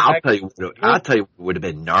 I'll tell you what would have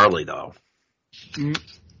been gnarly, though.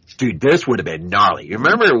 Dude, this would have been gnarly. You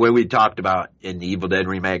remember when we talked about, in the Evil Dead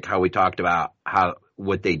remake, how we talked about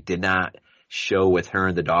what they did not show with her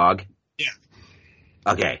and the dog? Yeah.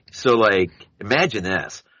 Okay, so, like, imagine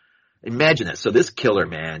this. So this killer's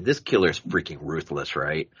freaking ruthless,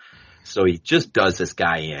 right? So he just does this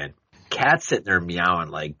guy in. Cat's sitting there meowing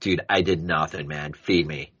like, dude, I did nothing, man. Feed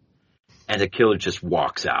me. And the killer just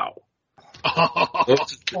walks out.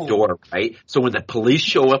 Closes the door, right? So when the police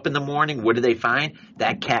show up in the morning, what do they find?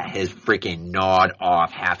 That cat has freaking gnawed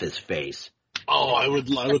off half his face. Oh, I would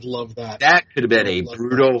love that. That could have been a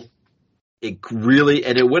brutal... It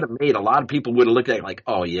would have made a lot of people would have looked at it like,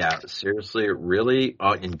 oh yeah, seriously, really?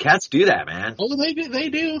 Oh, and cats do that, man. Oh, they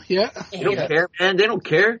do, yeah. They don't care, man. They don't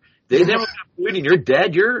care. They don't have food and you're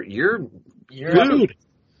dead. You're food.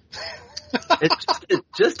 It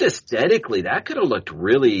just aesthetically, that could have looked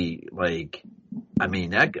really like. I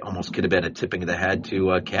mean, that almost could have been a tipping of the head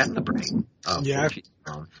to Cat in the Brain. Yeah.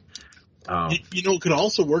 It could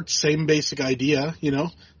also work. Same basic idea.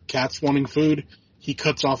 Cat's wanting food. He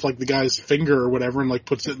cuts off like the guy's finger or whatever and like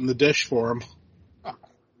puts it in the dish for him. Oh,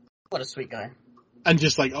 what a sweet guy. And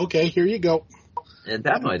just like, okay, here you go. And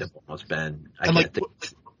that might have almost been.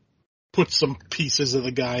 Put some pieces of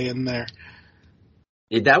the guy in there.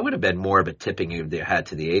 That would have been more of a tipping of the head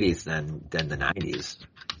to the 80s than the 90s.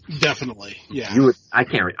 Definitely, yeah. I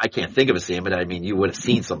can't think of a scene, but I mean, you would have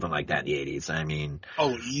seen something like that in the 80s. I mean,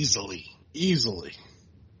 easily.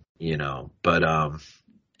 But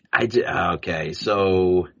okay,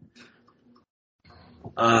 so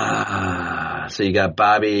you got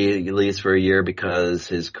Bobby leaves for a year because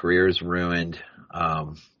his career is ruined,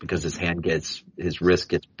 because his wrist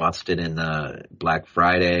gets busted in the Black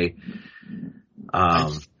Friday.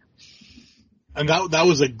 And that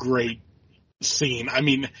was a great scene. I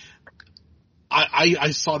mean,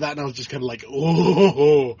 I saw that and I was just kind of like,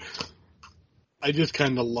 oh, I just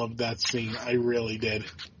kind of loved that scene. I really did.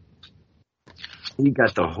 You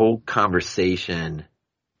got the whole conversation.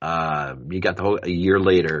 A year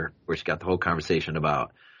later, where she got the whole conversation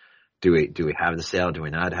about do we have the sale? Do we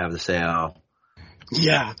not have the sale?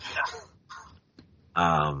 Yeah.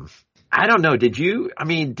 I don't know. Who did you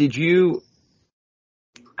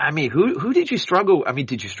struggle? I mean,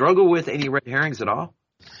 did you struggle with any red herrings at all?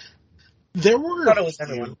 There were. I thought it was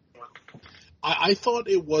everyone. I thought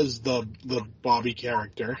it was the Bobby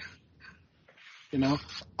character.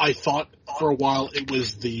 I thought for a while it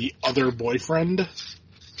was the other boyfriend.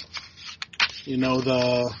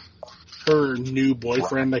 Her new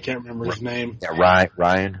boyfriend. I can't remember his name. Yeah,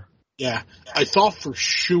 Ryan. Yeah, I thought for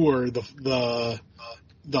sure the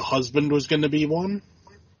husband was going to be one.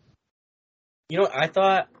 I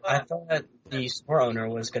thought the store owner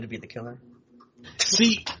was going to be the killer.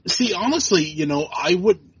 See, honestly,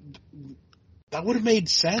 that would have made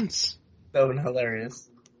sense. That would have been hilarious.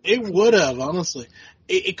 It would have, honestly.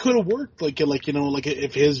 It could have worked, like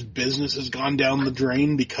if his business has gone down the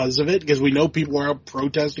drain because of it, because we know people are out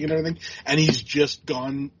protesting and everything, and he's just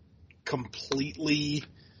gone completely.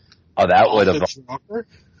 Oh, that would have.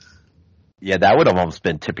 Yeah, that would have almost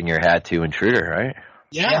been tipping your hat to Intruder, right?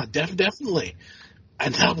 Yeah. Definitely.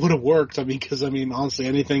 And that would have worked. I mean, because honestly,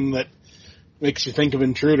 anything that makes you think of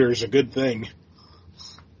Intruder is a good thing.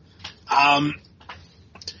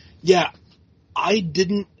 Yeah, I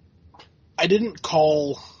didn't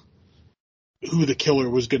call who the killer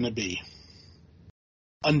was going to be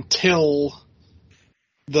until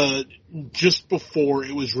just before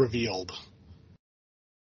it was revealed.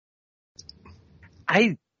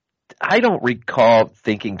 I don't recall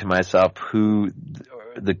thinking to myself who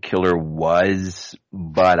the killer was,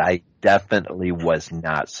 but I definitely was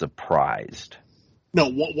not surprised. No,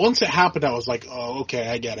 once it happened, I was like, oh, okay,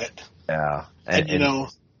 I get it. Yeah.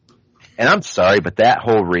 And I'm sorry, but that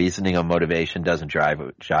whole reasoning of motivation doesn't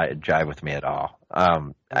jive with me at all.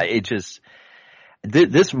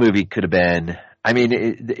 This movie could have been, I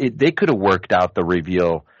mean, they could have worked out the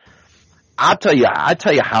reveal. I'll tell you how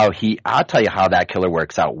that killer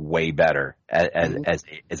works out way better as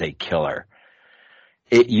a killer.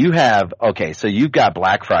 So you've got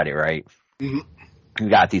Black Friday, right? Mm-hmm. You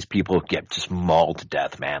got these people who get just mauled to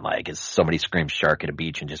death, man. Like, as somebody screams shark at a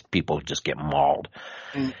beach and people just get mauled.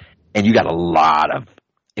 Mm-hmm. And you got a lot of,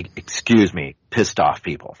 pissed off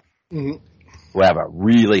people who have a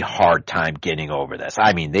really hard time getting over this.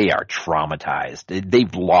 I mean, they are traumatized.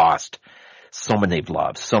 They've lost someone they've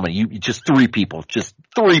loved. Just three people.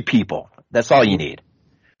 That's all you need.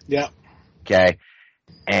 Yeah. Okay.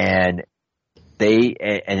 And the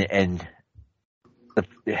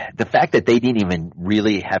fact that they didn't even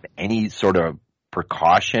really have any sort of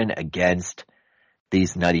precaution against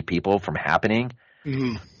these nutty people from happening.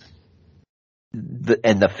 Mm-hmm.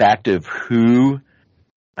 And the fact of who,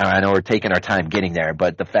 I know we're taking our time getting there,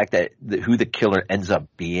 but the fact that who the killer ends up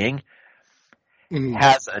being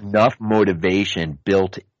has enough motivation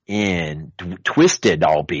built in, twisted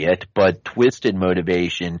albeit, but twisted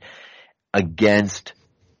motivation against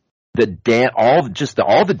all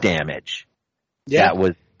the damage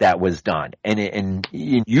that was done. And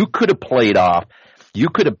you could have played off, you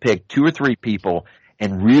could have picked 2 or 3 people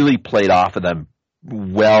and really played off of them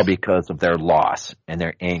well because of their loss and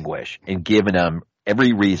their anguish, and given them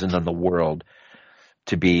every reason in the world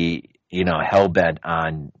to be, hell-bent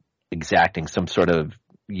on exacting some sort of,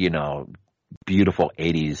 beautiful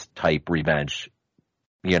 80s type revenge,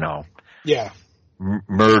 Yeah.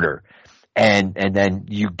 murder. And then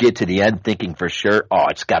you get to the end thinking for sure, oh,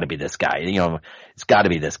 it's got to be this guy. It's got to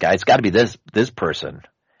be this guy. It's got to be this person.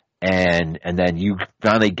 And then you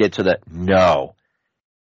finally get to no.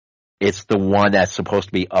 It's the one that's supposed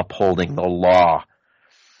to be upholding the law.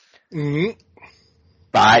 Mm-hmm.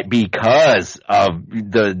 Because of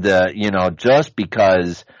just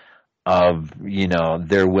because of,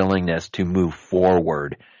 their willingness to move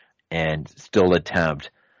forward and still attempt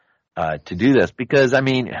to do this. Because, I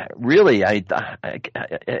mean, really, I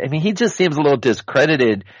mean, he just seems a little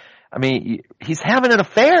discredited. I mean, he's having an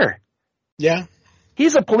affair. Yeah.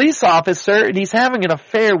 He's a police officer, and he's having an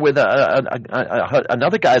affair with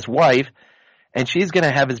another guy's wife, and she's going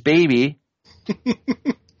to have his baby.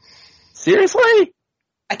 Seriously?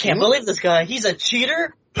 I can't believe this guy. He's a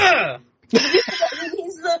cheater? I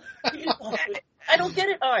don't get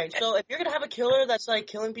it. All right, so if you're going to have a killer that's, like,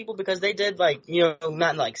 killing people because they did, like,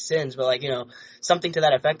 not, like, sins, but, like, something to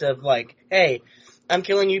that effect of, like, hey, I'm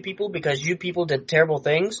killing you people because you people did terrible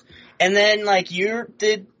things, and then, like, you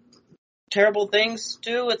did terrible things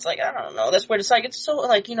too. It's like, I don't know. That's weird. It's like, it's so,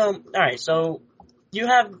 like, all right, so you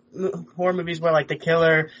have horror movies where, like, the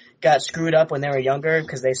killer got screwed up when they were younger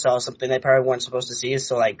because they saw something they probably weren't supposed to see,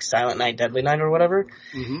 so, like, Silent Night, Deadly Night or whatever.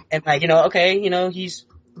 Mm-hmm. And, like, okay,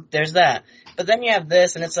 there's that. But then you have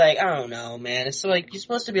this, and it's like, I don't know, man. It's like, you're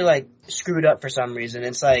supposed to be, like, screwed up for some reason.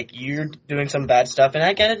 It's like, you're doing some bad stuff, and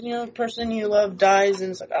I get it, the person you love dies,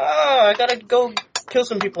 and it's like, oh, I gotta go kill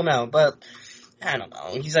some people now. But I don't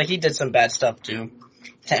know. He's like, he did some bad stuff, too.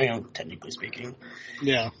 Technically speaking.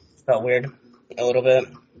 Yeah. Felt weird. A little bit.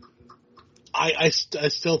 I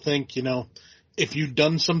still think, if you'd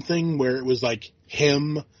done something where it was like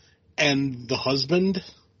him and the husband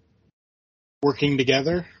working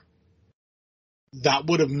together, that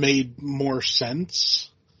would have made more sense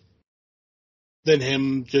than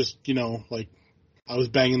him just, like, I was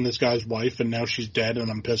banging this guy's wife and now she's dead and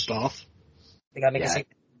I'm pissed off. They gotta make a scene.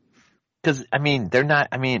 Because, I mean, they're not,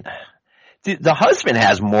 I mean, the husband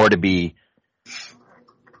has more to be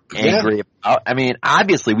angry about. I mean,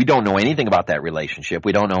 obviously, we don't know anything about that relationship.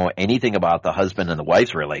 We don't know anything about the husband and the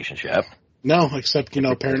wife's relationship. No, except,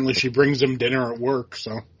 apparently she brings him dinner at work,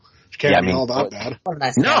 so she can't be all that bad.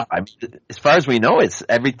 No, I mean, as far as we know,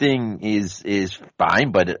 everything is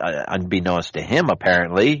fine, but unbeknownst to him,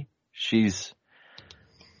 apparently, she's,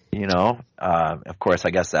 of course,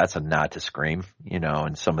 I guess that's a nod to Scream,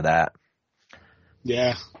 and some of that.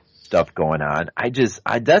 Yeah. Stuff going on. I just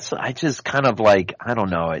kind of like, I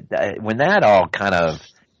don't know, when that all kind of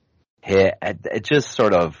hit, it just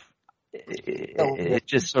sort of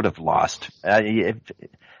lost. I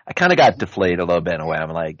kind of got deflated a little bit in a way.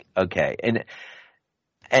 I'm like, okay. And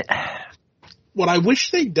what I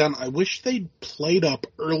wish they'd done, I wish they'd played up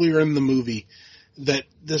earlier in the movie that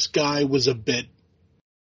this guy was a bit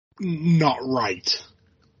not right.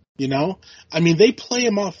 I mean, they play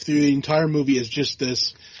him off through the entire movie as just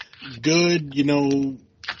this good,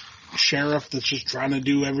 sheriff that's just trying to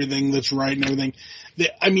do everything that's right and everything.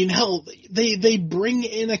 They bring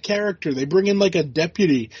in a character. They bring in, like, a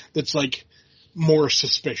deputy that's, like, more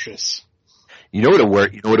suspicious. You know what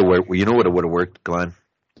would have worked, Glenn?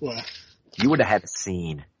 What? You would have had a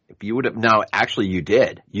scene. If you would have, no, actually you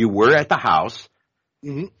did. You were at the house.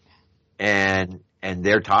 Mm-hmm. And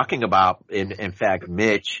they're talking about, in fact,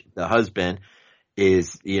 Mitch, the husband,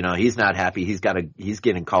 is, he's not happy. He's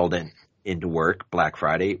getting called into work Black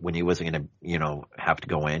Friday when he wasn't going to, have to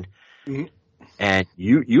go in. Mm-hmm. And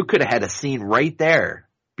you could have had a scene right there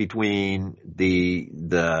between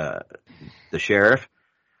the sheriff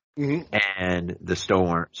mm-hmm. and the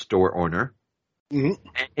store owner. Mm-hmm.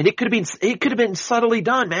 And it could have been subtly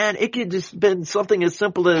done, man. It could just been something as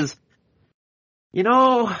simple as,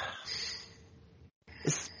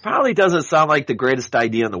 this probably doesn't sound like the greatest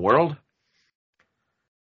idea in the world.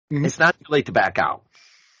 Mm-hmm. It's not too late to back out.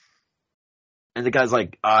 And the guy's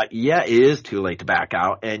like, yeah, it is too late to back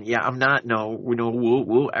out. And yeah, I'm not, no,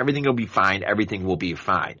 we'll everything will be fine. Everything will be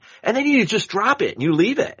fine. And then you just drop it and you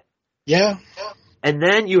leave it. Yeah. And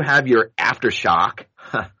then you have your aftershock.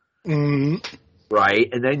 Mm-hmm. Right?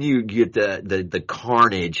 And then you get the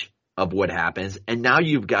carnage of what happens. And now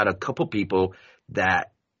you've got a couple people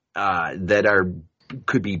that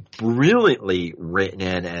could be brilliantly written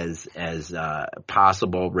in as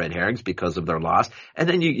possible red herrings because of their loss. And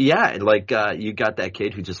then you got that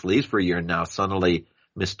kid who just leaves for a year and now suddenly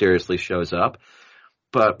mysteriously shows up.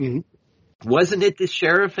 But mm-hmm. wasn't it the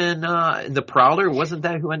sheriff in the Prowler? Wasn't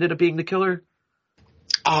that who ended up being the killer?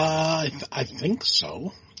 I think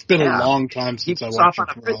so. It's been a long time since I watched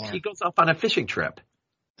He goes off on a fishing trip.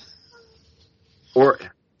 Or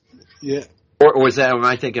Or was that, am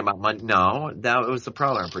I thinking about Monday? No, that was the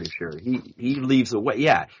Prowler, I'm pretty sure. He leaves away,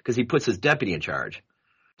 yeah, because he puts his deputy in charge.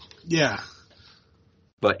 Yeah.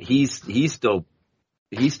 But he's still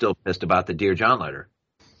pissed about the Dear John letter.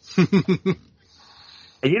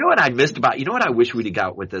 And you know what I missed about, you know what I wish we'd have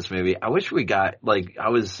got with this movie? I wish we got, like, I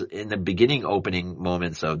was in the beginning opening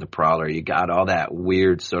moments of the Prowler, you got all that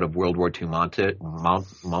weird sort of World War II montage,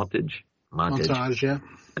 yeah.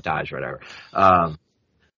 Montage, whatever.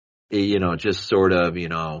 You know, just sort of, you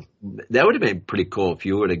know, that would have been pretty cool if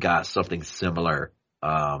you would have got something similar,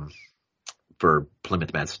 for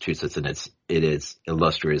Plymouth, Massachusetts, and it is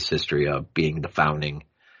illustrious history of being the founding,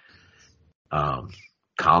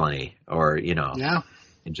 colony, or, you know. Yeah.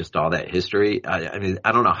 And just all that history. I mean,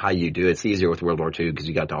 I don't know how you do it. It's easier with World War II because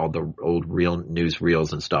you got all the old real news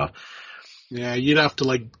reels and stuff. Yeah, you'd have to,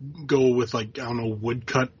 like, go with, like, I don't know,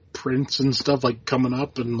 woodcut prints and stuff, like, coming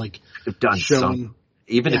up and, like, You've done showing.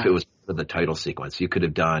 Even if it was for the title sequence, you could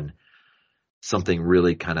have done something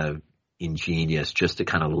really kind of ingenious just to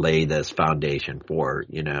kind of lay this foundation for,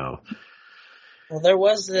 you know. Well, there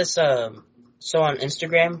was this, so on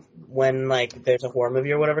Instagram, when, like, there's a horror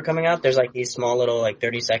movie or whatever coming out, there's, like, these small little, like,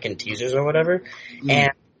 30-second teasers or whatever.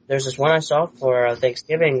 And there's this one I saw for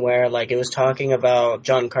Thanksgiving where, like, it was talking about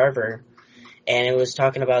John Carver, and it was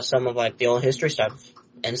talking about some of, like, the old history stuff.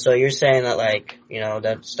 And so you're saying that, like, you know,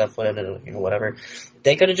 that stuff would have, you know, whatever.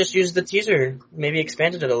 They could have just used the teaser, maybe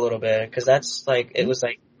expanded it a little bit, because that's, like, it was,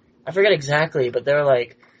 like, I forget exactly, but they were,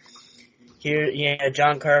 like, here, yeah,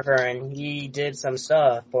 John Carver, and he did some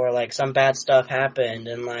stuff, or, like, some bad stuff happened,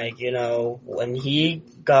 and, like, you know, when he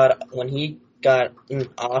got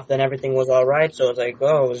off, then everything was alright, so it's like,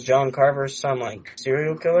 oh, was John Carver some, like,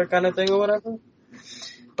 serial killer kind of thing or whatever?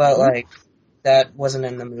 But, like, that wasn't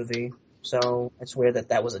in the movie, so it's weird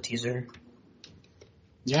that was a teaser.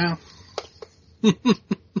 Yeah.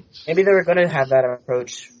 Maybe they were going to have that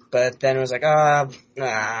approach, but then it was like,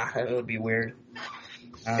 it would be weird.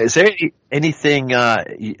 Is there anything in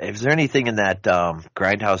that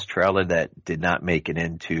Grindhouse trailer that did not make it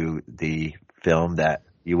into the film that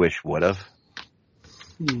you wish would have?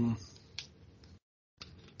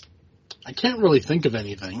 I can't really think of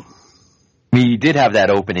anything. I mean, you did have that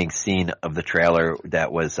opening scene of the trailer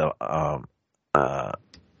that was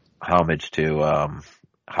homage to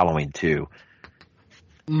Halloween 2.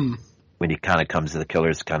 When he kind of comes to the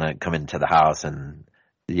killers, kind of come into the house, and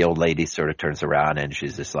the old lady sort of turns around and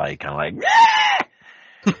she's just like, kind of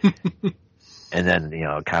like, and then, you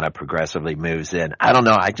know, kind of progressively moves in. I don't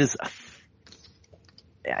know. I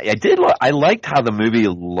liked how the movie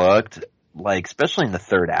looked, like, especially in the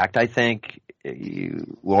third act, I think,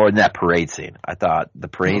 or in that parade scene. I thought the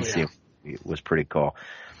parade scene was pretty cool.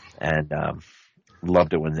 And,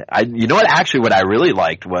 loved it when you know what? Actually, what I really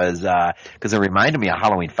liked was because it reminded me of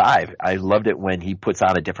Halloween 5. I loved it when he puts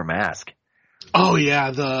on a different mask. Oh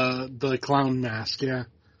yeah, the clown mask. Yeah.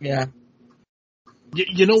 Yeah.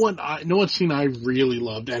 You know what? What scene I really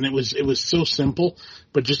loved, and it was so simple,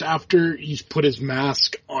 but just after he's put his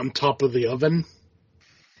mask on top of the oven.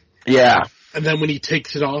 Yeah. And then when he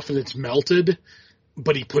takes it off and it's melted,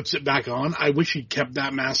 but he puts it back on. I wish he'd kept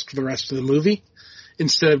that mask for the rest of the movie,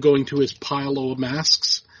 instead of going to his pile of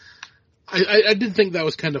masks. I did think that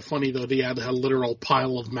was kind of funny, though. He had a literal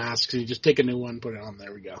pile of masks, and you just take a new one, put it on.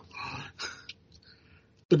 There we go.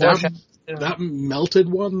 But that melted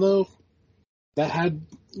one, though, that had,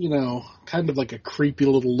 you know, kind of like a creepy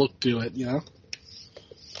little look to it, you know?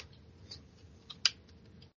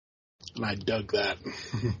 And I dug that.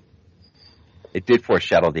 It did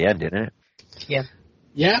foreshadow the end, didn't it? Yeah.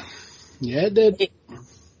 Yeah. Yeah, it did.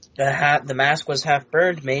 The mask was half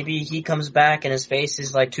burned. Maybe he comes back and his face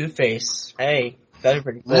is like Two-Face. Hey, that'd be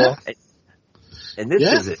pretty cool. Yeah. And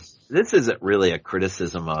this isn't really a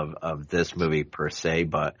criticism of this movie per se,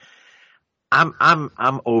 but I'm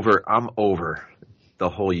over the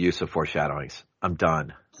whole use of foreshadowings. I'm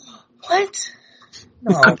done. What?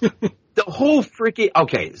 No. The whole freaking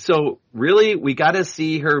okay. So really, we got to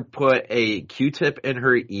see her put a Q-tip in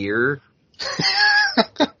her ear.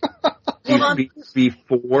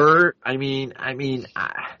 Before, I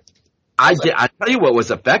tell you what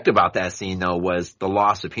was effective about that scene though was the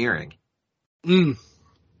loss of hearing. When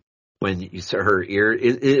you saw her ear,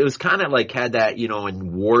 it was kind of like had that, you know,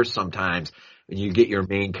 in war sometimes when you get your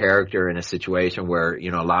main character in a situation where,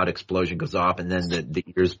 you know, a loud explosion goes off and then the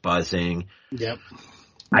ear's buzzing. Yep.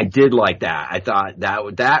 I did like that. I thought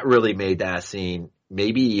that really made that scene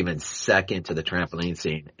maybe even second to the trampoline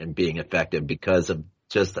scene and being effective because of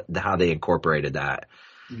just how they incorporated that.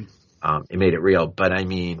 It made it real. But I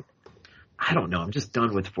mean, I don't know. I'm just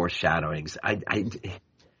done with foreshadowings. I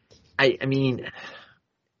mean,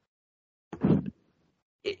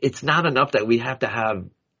 it's not enough that we have to have.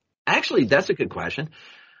 Actually, that's a good question.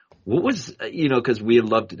 What was, because we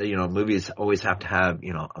loved, movies always have to have,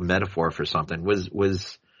 a metaphor for something. What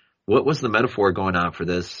was the metaphor going on for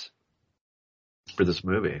this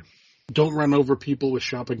movie? Don't run over people with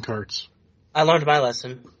shopping carts. I learned my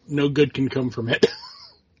lesson. No good can come from it.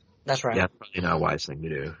 That's right. Yeah, probably not a wise thing to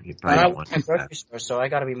do. You I probably don't don't want work to at do grocery that. store, so I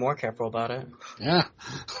got to be more careful about it. Yeah.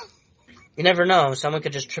 You never know. Someone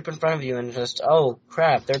could just trip in front of you and just, oh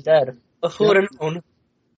crap, they're dead. Who would have known?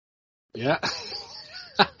 Yeah.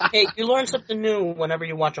 Hey, you learn something new whenever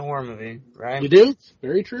you watch a horror movie, right? You do?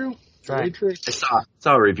 Very true. Very Right. true. I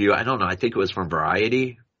saw a review. I don't know. I think it was from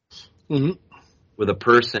Variety. Mm-hmm. Where the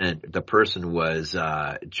person was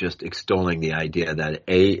just extolling the idea that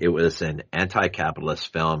it was an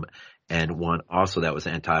anti-capitalist film, and one also that was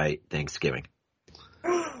anti-Thanksgiving.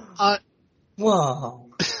 Whoa.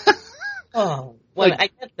 Oh, well, I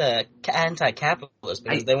get the anti-capitalist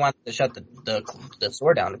because they want to shut the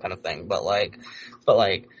store down, kind of thing. But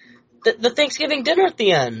the Thanksgiving dinner at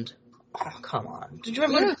the end. Oh, come on! Did you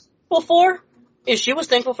remember what for? Yeah, she was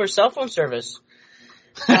thankful for cell phone service.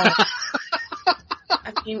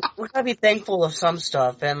 I mean, we gotta be thankful of some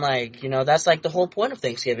stuff, and that's like the whole point of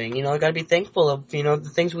Thanksgiving. We gotta be thankful of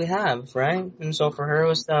the things we have, right? And so for her, it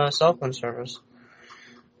was cell phone service.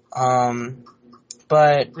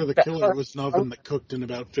 But For the killer, it was an oven that cooked in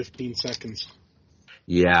about 15 seconds.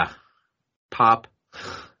 Yeah, pop.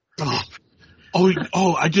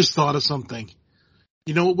 Oh! I just thought of something.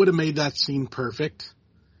 You know what would have made that scene perfect?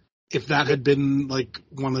 If that had been like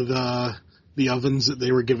one of the ovens that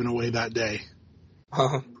they were giving away that day.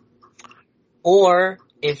 Or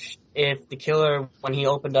if the killer, when he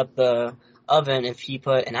opened up the oven, if he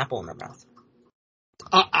put an apple in her mouth.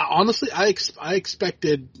 Honestly, I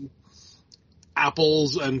expected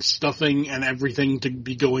apples and stuffing and everything to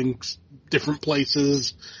be going different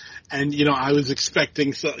places, and I was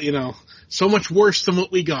expecting so much worse than what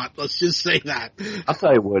we got. Let's just say that. I'll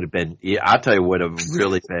tell you what would have been. Yeah, I'll tell you what would have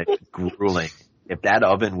really been grueling if that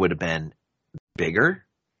oven would have been bigger.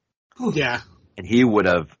 Yeah, and he would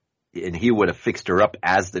have fixed her up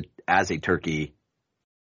as a turkey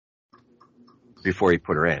before he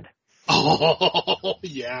put her in. Oh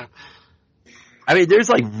yeah. I mean, there's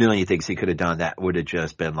like a million things he could have done that would have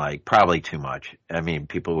just been like probably too much. I mean,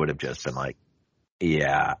 people would have just been like,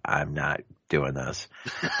 "Yeah, I'm not doing this."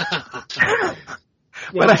 But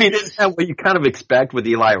I mean, isn't that what you kind of expect with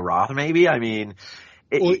Eli Roth? Maybe. I mean,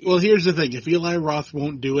 well, here's the thing: if Eli Roth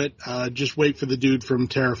won't do it, just wait for the dude from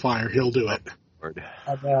Terrifier. He'll do it.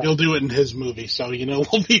 He'll do it in his movie, so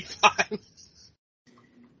we'll be fine.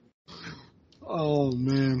 Oh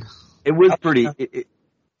man, it was pretty.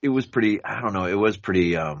 It was pretty. I don't know. It was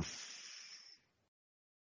pretty. I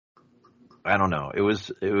don't know. It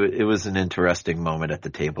was an interesting moment at the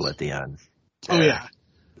table at the end. Oh yeah,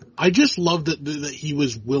 I just loved that he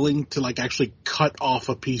was willing to actually cut off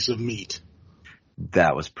a piece of meat.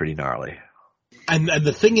 That was pretty gnarly. And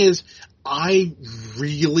the thing is, I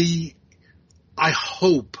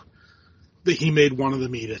hope that he made one of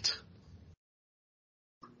them eat it.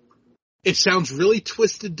 It sounds really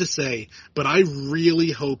twisted to say, but I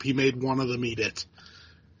really hope he made one of them eat it.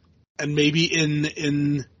 And maybe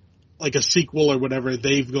in like a sequel or whatever,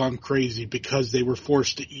 they've gone crazy because they were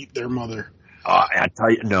forced to eat their mother. I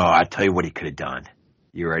tell you what he could have done.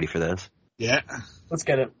 You ready for this? Yeah. Let's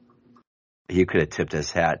get it. He could have tipped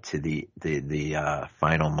his hat to the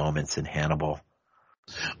final moments in Hannibal.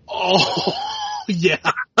 Oh,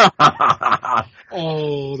 yeah.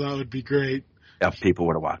 Oh, that would be great. If people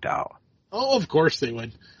would have walked out. Oh, of course they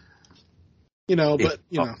would.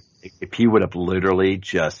 If he would have literally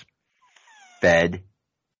just fed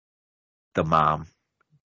the mom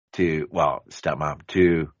stepmom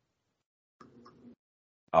to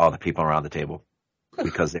all the people around the table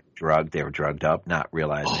because they were drugged up, not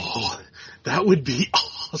realizing. Oh, that would be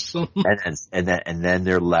awesome. And then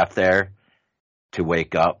they're left there to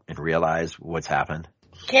wake up and realize what's happened.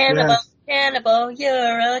 Cannibal, cannibal,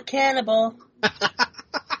 you're a cannibal.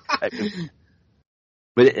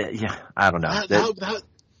 But I don't know.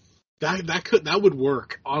 That would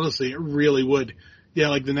work. Honestly, it really would. Yeah,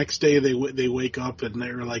 like the next day they wake up and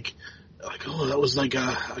they're like, oh, that was like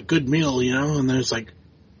a good meal, and there's like,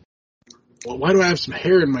 well, why do I have some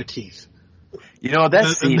hair in my teeth?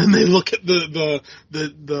 That scene. And then they look at the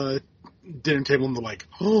dinner table and they're like,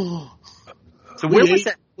 oh. So where was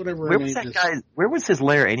that? Whatever. Where was that guy? Where was his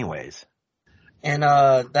lair, anyways? And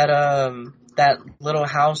that little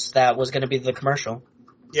house that was going to be the commercial.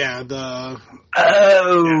 Yeah.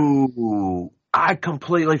 I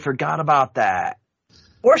completely forgot about that.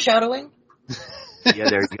 Foreshadowing. Yeah,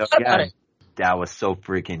 there you go. Yeah. I was so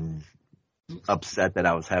freaking upset that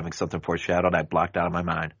I was having something foreshadowed. I blocked out of my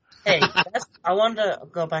mind. Hey, I wanted to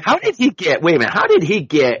go back. How did he get? Wait a minute. How did he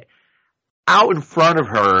get out in front of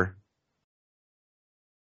her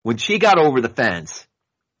when she got over the fence,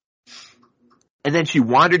 and then she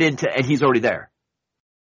wandered into, and he's already there?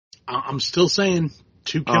 I'm still saying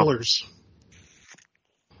 2 killers.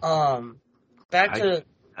 Back to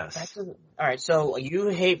all right. So you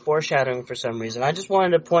hate foreshadowing for some reason. I just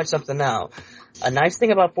wanted to point something out. A nice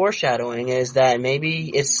thing about foreshadowing is that maybe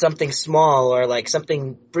it's something small or like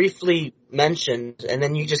something briefly mentioned, and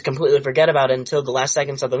then you just completely forget about it until the last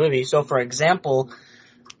seconds of the movie. So, for example,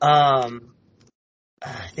 I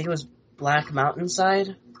think it was Black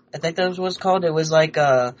Mountainside. I think that was what it's called. It was like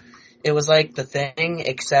The Thing,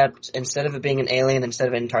 except instead of it being an alien, instead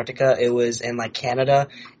of Antarctica, it was in like Canada,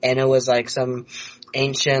 and it was like some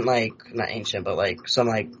ancient, like not ancient, but like some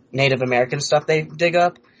like Native American stuff they dig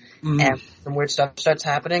up, and some weird stuff starts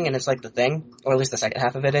happening, and it's like The Thing, or at least the second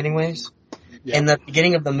half of it, anyways. Yeah. In the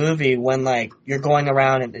beginning of the movie, when like you're going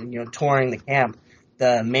around and you know touring the camp,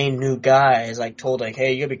 the main new guy is like told like,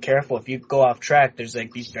 hey, you gotta be careful if you go off track. There's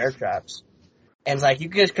like these bear traps. And it's like, you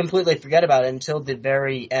just completely forget about it until the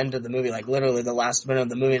very end of the movie, like literally the last minute of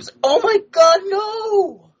the movie. It's like, oh my god,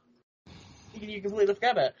 no! You completely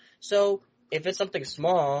forget about it. So, if it's something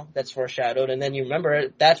small that's foreshadowed and then you remember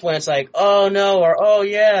it, that's when it's like, oh no, or oh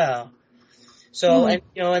yeah. So, and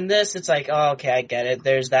you know, in this, it's like, oh, okay, I get it.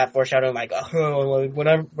 There's that foreshadowing, like, oh,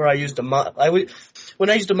 whenever I used when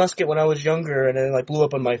I used a musket when I was younger and it like blew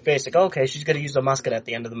up in my face, like, okay, she's gonna use a musket at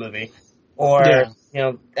the end of the movie. Or, you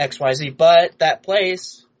know, XYZ. But that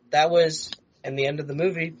place, that was in the end of the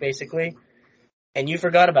movie, basically. And you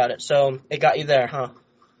forgot about it. So it got you there, huh?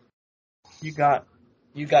 You got.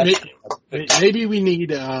 Maybe we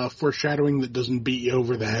need foreshadowing that doesn't beat you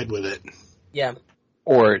over the head with it. Yeah.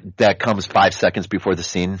 Or that comes 5 seconds before the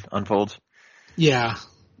scene unfolds. Yeah.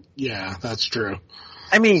 Yeah, that's true.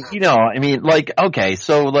 I mean, like, okay,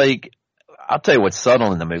 so like, I'll tell you what's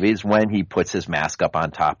subtle in the movie is when he puts his mask up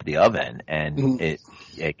on top of the oven and it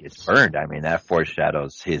gets burned. I mean, that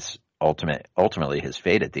foreshadows his ultimately his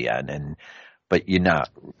fate at the end. But you're not,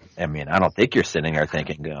 I mean, I don't think you're sitting there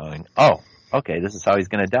thinking, going, oh, okay, this is how he's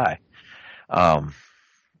going to die.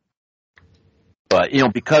 But, you know,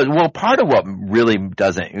 because, well, part of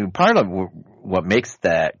what makes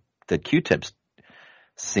the Q-tips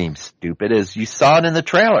seem stupid is you saw it in the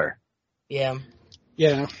trailer. Yeah.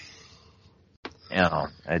 Yeah. You know,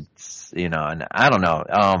 it's, you know, and I don't know.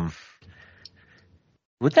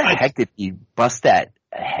 What the heck did he bust that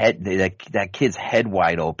kid's head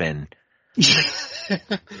wide open?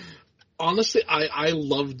 Honestly, I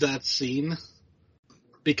loved that scene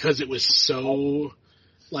because it was so,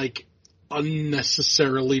 like,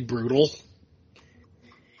 unnecessarily brutal.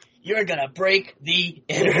 You're gonna break the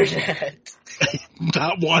internet.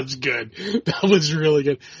 That was good. That was really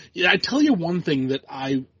good. Yeah, I tell you one thing that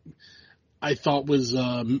I thought was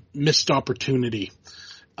a missed opportunity.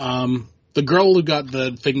 The girl who got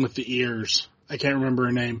the thing with the ears, I can't remember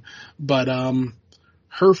her name, but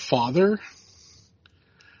her father,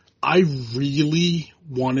 I really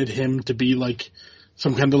wanted him to be like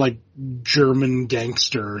some kind of like German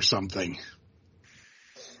gangster or something.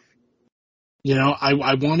 You know,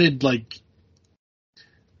 I wanted like,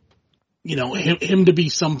 you know, him to be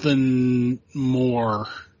something more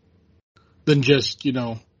than just, you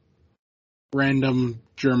know, random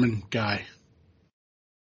German guy.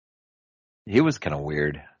 He was kind of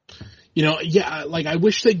weird. You know, yeah, like I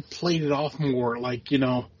wish they'd played it off more, like, you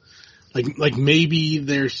know, like maybe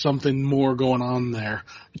there's something more going on there.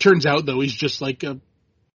 It turns out though he's just like a,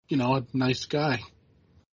 you know, a nice guy.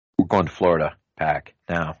 We're going to Florida, Pack,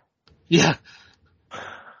 now. Yeah.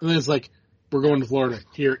 And then it's like, we're going to Florida.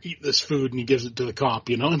 Here, eat this food, and he gives it to the cop,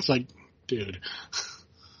 you know? It's like, dude.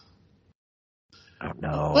 I don't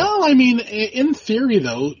know. Well, I mean, in theory,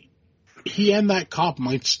 though, he and that cop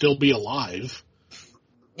might still be alive.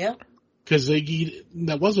 Yeah. Because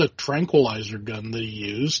that was a tranquilizer gun that he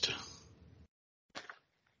used.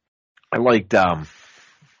 I liked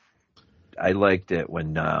it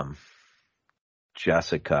when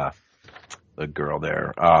Jessica, the girl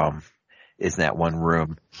there, is in that one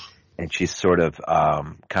room, and she's sort of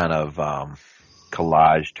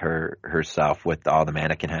collaged herself with all the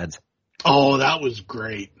mannequin heads. Oh, that was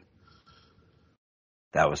great.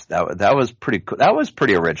 That was pretty cool. That was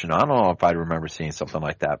pretty original. I don't know if I'd remember seeing something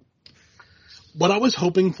like that. What I was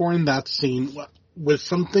hoping for in that scene was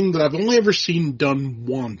something that I've only ever seen done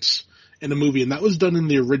once in a movie, and that was done in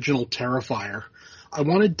the original Terrifier. I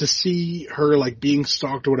wanted to see her like being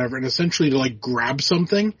stalked or whatever, and essentially to like grab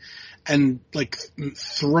something and like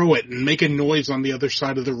throw it and make a noise on the other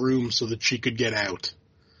side of the room so that she could get out.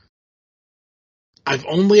 I've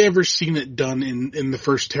only ever seen it done in the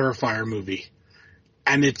first Terrifier movie.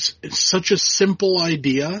 And it's such a simple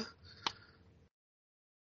idea,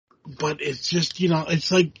 but it's just,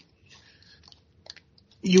 it's like,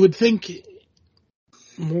 you would think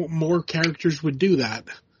more characters would do that.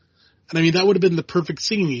 And I mean, that would have been the perfect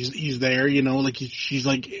scene. He's there, like she's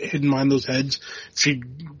like hidden behind those heads. She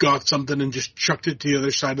got something and just chucked it to the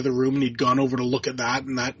other side of the room, and he'd gone over to look at that,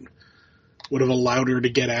 and that would have allowed her to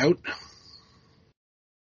get out.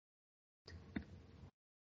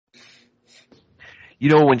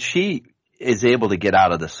 When she is able to get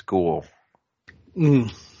out of the school,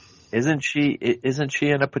 isn't she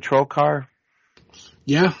in a patrol car?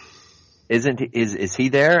 Yeah. Is he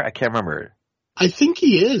there? I can't remember. I think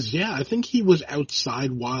he is, yeah. I think he was outside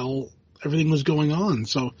while everything was going on.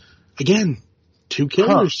 So, again, 2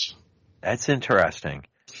 killers. Huh. That's interesting.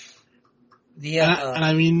 And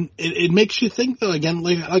I mean, it makes you think, though, again,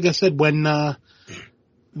 like I said, when the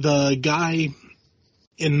guy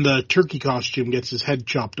in the turkey costume gets his head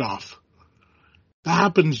chopped off, that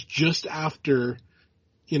happens just after,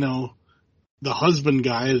 the husband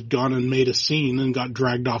guy has gone and made a scene and got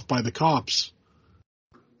dragged off by the cops.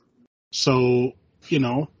 So,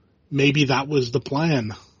 maybe that was the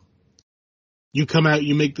plan. You come out,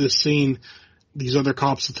 you make this scene, these other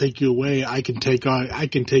cops will take you away. I can take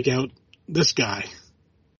out this guy.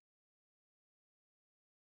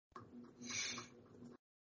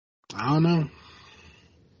 I don't know.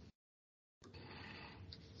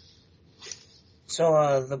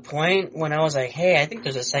 So the point when I was like, hey, I think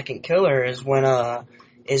there's a second killer is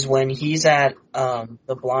when he's at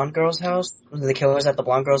the blonde girl's house. The killer's at the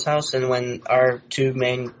blonde girl's house, and when our 2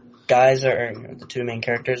 main guys the 2 main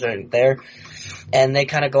characters are there, and they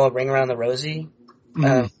kind of go a ring around the Rosie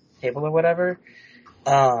table or whatever.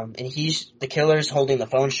 And the killer's holding the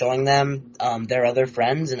phone, showing them their other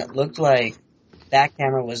friends, and it looked like that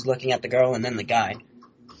camera was looking at the girl and then the guy.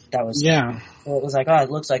 That was So it was like, oh,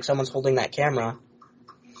 it looks like someone's holding that camera.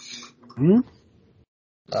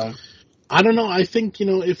 So. I don't know. I think,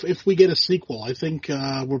 if we get a sequel, I think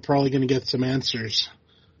we're probably going to get some answers.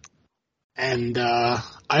 And I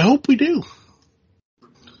hope we do.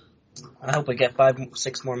 I hope we get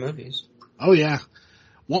 5-6 more movies. Oh, yeah.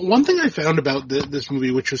 One thing I found about this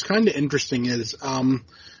movie, which was kind of interesting, is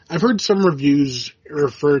I've heard some reviews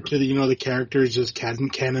refer to the characters as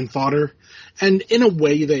cannon fodder. And in a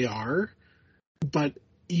way they are. But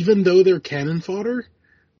even though they're cannon fodder,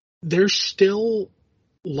 they're still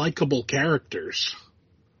likable characters.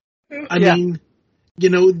 I mean,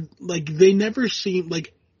 they never seem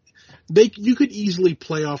like you could easily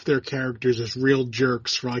play off their characters as real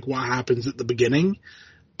jerks for like what happens at the beginning,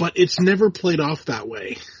 but it's never played off that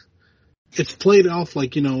way. It's played off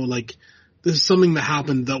like, like this is something that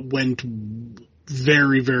happened that went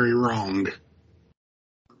very, very wrong.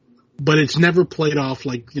 But it's never played off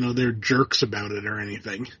like, they're jerks about it or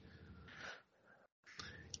anything.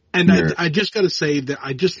 And I just got to say that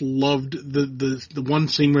I just loved the one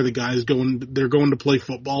scene where the guy's they're going to play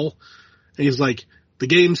football, and he's like, the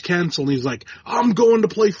game's canceled, and he's like, I'm going to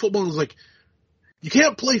play football. And he's like, you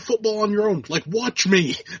can't play football on your own. Like, watch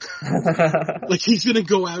me. Like, he's going to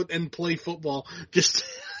go out and play football just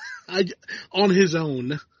on his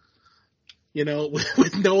own,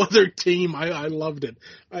 with no other team. I loved it.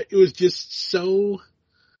 It was just so,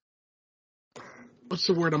 what's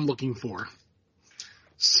the word I'm looking for?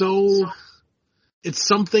 So, it's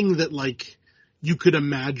something that, like, you could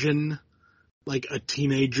imagine, like, a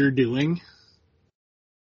teenager doing.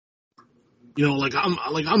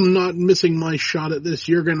 I'm not missing my shot at this.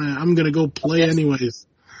 I'm gonna go play anyways.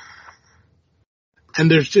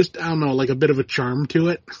 And there's just, I don't know, like a bit of a charm to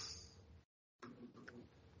it.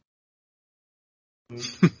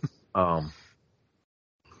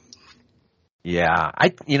 Yeah,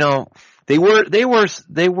 they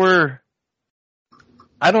were.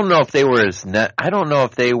 I don't know if they were I don't know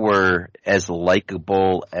if they were as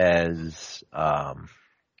likable as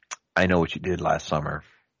I Know What You Did Last Summer.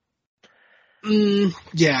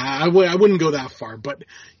 Yeah, I wouldn't go that far, but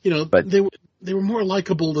they were more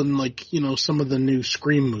likable than some of the new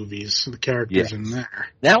Scream movies. The characters in there.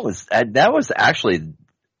 That was actually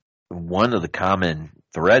one of the common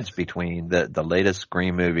threads between the latest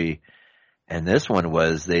Scream movie and this one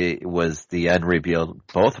was the end reveal.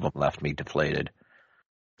 Both of them left me deflated.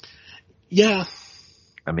 Yeah.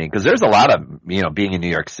 I mean, because there's a lot of, being in New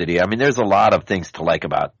York City, I mean, there's a lot of things to like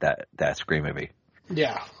about that Scream movie.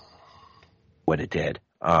 Yeah. What it did.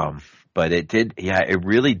 But it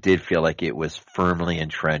really did feel like it was firmly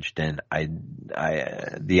entrenched in I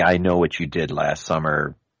Know What You Did Last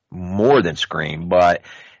Summer more than Scream. But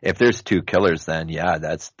if there's two killers, then yeah,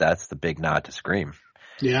 that's the big nod to Scream.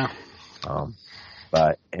 Yeah.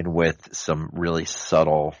 And with some really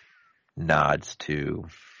subtle nods to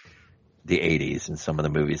the 80s and some of the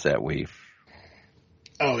movies that we.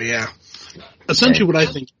 Oh yeah. Essentially, what I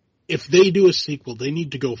think, if they do a sequel, they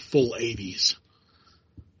need to go full 80s.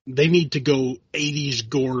 They need to go 80s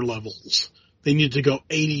gore levels. They need to go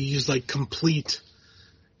 80s, like, complete,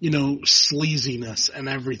 sleaziness and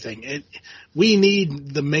everything. We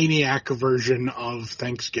need the Maniac version of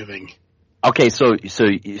Thanksgiving. Okay, so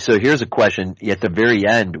here's a question. At the very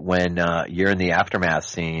end, when you're in the aftermath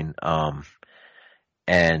scene,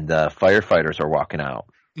 and the firefighters are walking out,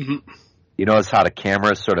 you notice how the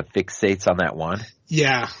camera sort of fixates on that one?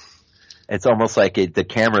 Yeah. It's almost like the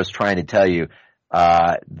camera is trying to tell you,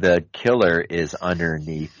 the killer is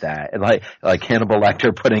underneath that. Like Hannibal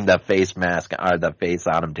Lecter putting the face mask or the face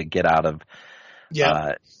on him to get out of,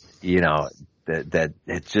 that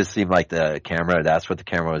it just seemed like the camera, that's what the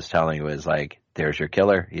camera was telling you, was like, there's your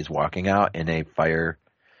killer. He's walking out in a fire.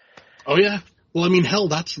 Oh yeah. Well, I mean, hell,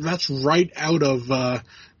 that's right out of,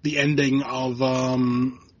 the ending of,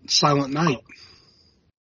 Silent Night.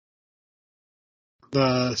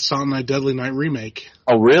 The Silent Night, Deadly Night remake.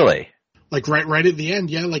 Oh, really? Like right at the end,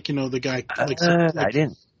 yeah. Like the guy. I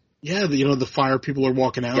didn't. Yeah, the fire people are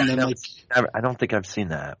walking out, and then I don't think I've seen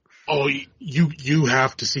that. Oh, you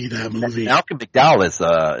have to see that movie. Malcolm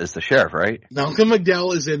McDowell is the sheriff, right? Malcolm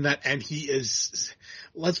McDowell is in that, and he is.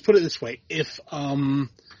 Let's put it this way: if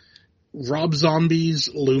Rob Zombie's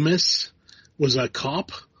Loomis was a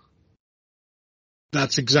cop,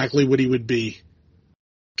 that's exactly what he would be.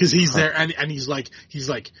 Because he's there, and he's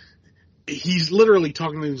literally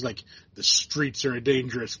talking to him. He's like, the streets are a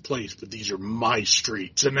dangerous place, but these are my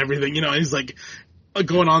streets and everything. He's like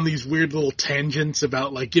going on these weird little tangents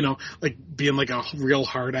about like being like a real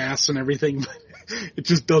hard ass and everything. But it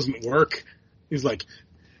just doesn't work. He's like,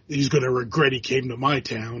 he's going to regret he came to my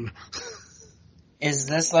town. Is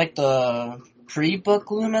this like the pre-book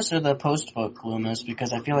Loomis or the post-book Loomis?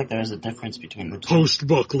 Because I feel like there is a difference between the two.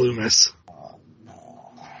 Post-book Loomis.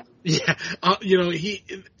 Yeah, he,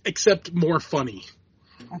 except more funny.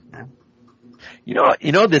 Okay.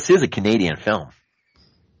 This is a Canadian film.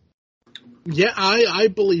 Yeah, I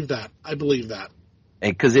believe that.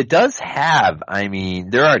 Because it does have,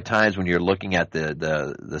 there are times when you're looking at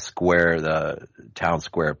the square, the town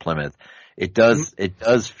square of Plymouth, it does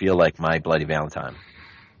feel like My Bloody Valentine.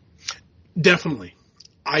 Definitely.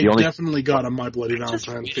 I definitely got a My Bloody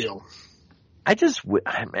Valentine feel. I guess,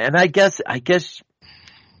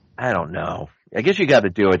 I don't know. I guess you got to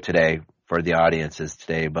do it today for the audiences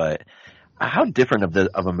today, but how different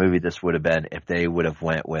of a movie this would have been if they would have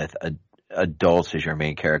went with adults as your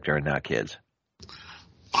main character and not kids.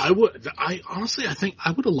 I think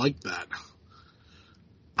I would have liked that.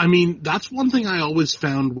 I mean, that's one thing I always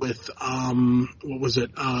found with, The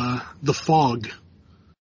Fog.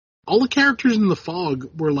 All the characters in The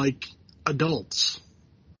Fog were like adults.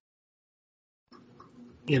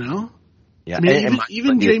 Yeah, I mean,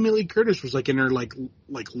 even Jamie Lee Curtis was like in her like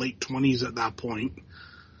late 20s at that point.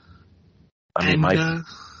 My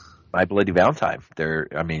Bloody Valentine. They're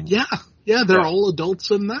all adults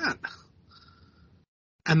in that.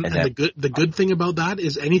 And the good thing about that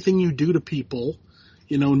is anything you do to people,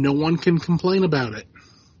 no one can complain about it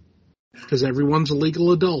because everyone's a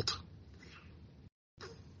legal adult.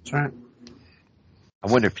 That's right.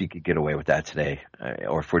 I wonder if you could get away with that today,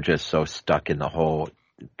 or if we're just so stuck in the whole.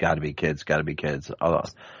 Gotta be kids. Well,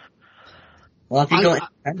 if you go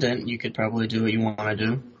independent, you could probably do what you want to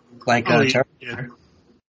do. Like,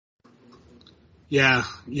 yeah,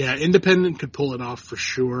 independent could pull it off for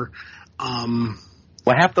sure. Well,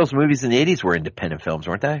 half those movies in the 80s were independent films,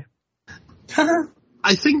 weren't they?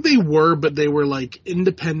 I think they were, but they were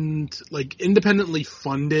independently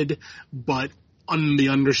funded, but on the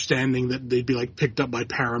understanding that they'd be like picked up by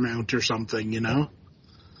Paramount or something,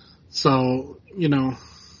 So,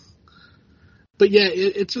 but yeah,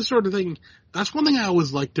 it's a sort of thing. That's one thing I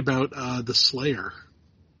always liked about the Slayer.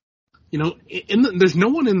 There's no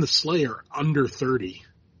one in the Slayer under 30.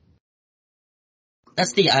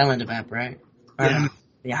 That's the Island map, right? Yeah.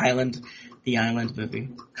 The Island movie.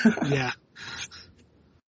 Yeah.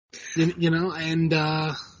 And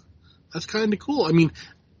that's kind of cool. I mean,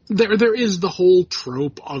 there is the whole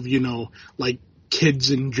trope of, like kids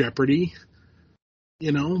in jeopardy.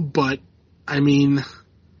 But I mean,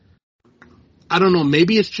 I don't know,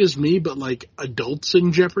 maybe it's just me, but like adults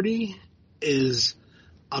in jeopardy is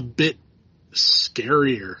a bit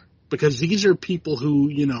scarier because these are people who,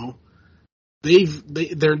 you know,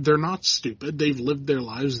 they're not stupid. They've lived their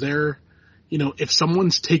lives. They're, you know, if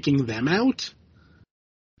someone's taking them out,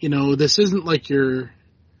 you know, this isn't like your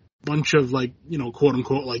bunch of, like, you know, quote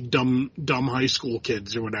unquote, like dumb high school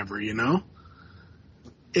kids or whatever, you know?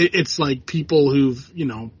 It's like people who've, you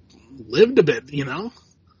know, lived a bit, you know?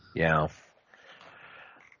 Yeah.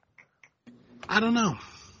 I don't know.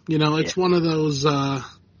 You know, it's one of those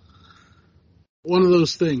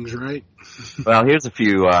things, right? Well, here's a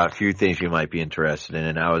few things you might be interested in,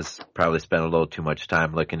 and I was probably spent a little too much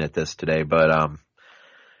time looking at this today, but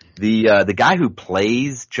the guy who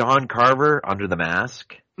plays John Carver under the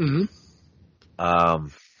mask, Adam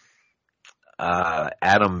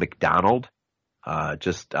McDonald,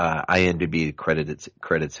 IMDb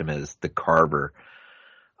credits him as the Carver.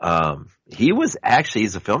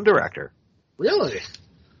 He's a film director. Really?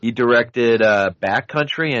 He directed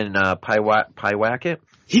Backcountry and Pyewacket.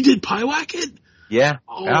 He did Pyewacket? Yeah.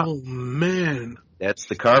 Oh, man. That's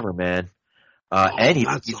the Carver, man. And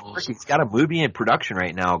he's got a movie in production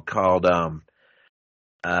right now called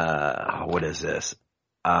what is this?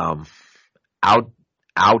 Out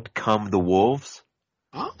Come the Wolves.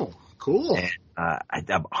 Oh, cool. And,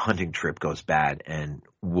 a hunting trip goes bad, and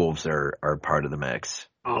wolves are part of the mix.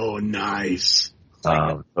 Oh, nice.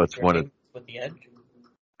 So it's one of with the edge.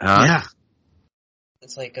 Yeah.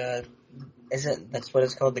 It's like that's what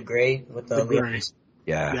it's called, the Gray with the Gray.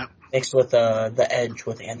 Yeah. Mixed with the Edge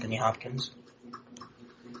with Anthony Hopkins.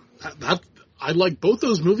 I like both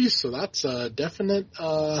those movies, so that's a definite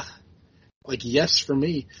like yes for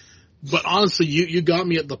me. But honestly, you got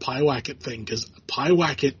me at the Pyewacket thing, because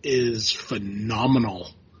Pyewacket is phenomenal.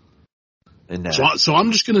 So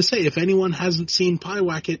I'm just gonna say, if anyone hasn't seen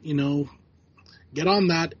Pyewacket, you know, get on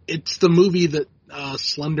that. It's the movie that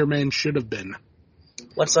Slender Man should have been.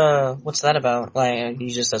 What's that about? Like,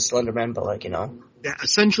 he's just a Slender Man, but like, you know. Yeah,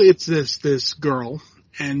 essentially it's this girl,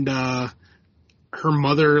 and her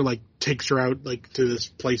mother, like, takes her out, like, to this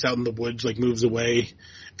place out in the woods, like, moves away,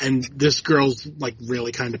 and this girl's, like,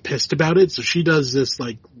 really kind of pissed about it, so she does this,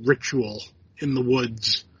 like, ritual in the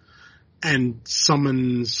woods and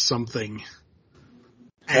summons something.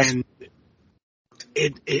 And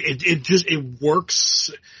it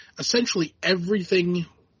works. Essentially everything,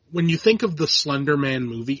 when you think of the Slender Man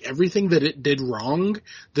movie, everything that it did wrong,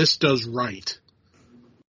 this does right.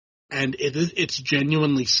 And it's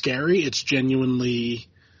genuinely scary. It's genuinely,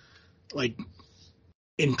 like,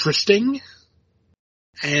 interesting.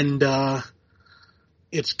 And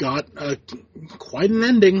it's got quite an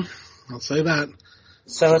ending. I'll say that.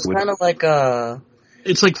 So it's kind of like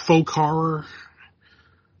it's like folk horror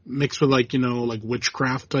mixed with, like, you know, like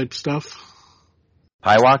witchcraft type stuff.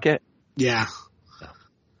 Pyewacket? Yeah.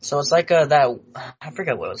 So it's like that, I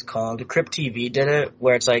forget what it was called. Crypt TV did it,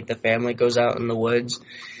 where it's like the family goes out in the woods,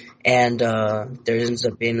 and there ends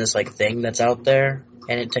up being this, like, thing that's out there,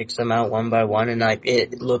 and it takes them out one by one, and, like,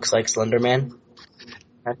 it looks like Slender Man.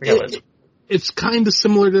 I forget what it's kind of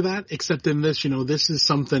similar to that, except in this, you know, this is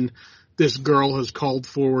something this girl has called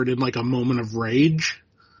forward in, like, a moment of rage,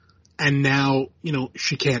 and now, you know,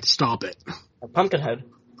 she can't stop it. A Pumpkinhead.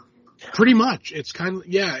 Pretty much. It's kind of,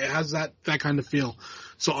 yeah, it has that kind of feel.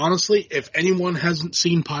 So honestly, if anyone hasn't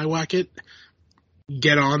seen Pyewacket,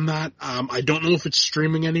 get on that. I don't know if it's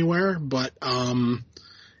streaming anywhere, but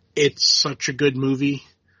it's such a good movie.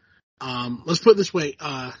 Let's put it this way.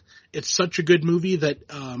 It's such a good movie that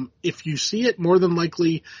if you see it, more than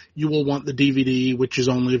likely you will want the DVD, which is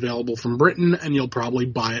only available from Britain, and you'll probably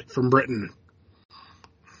buy it from Britain.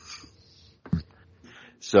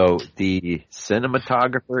 So the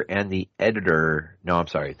cinematographer and the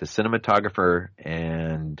cinematographer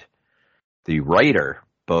and the writer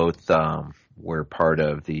both were part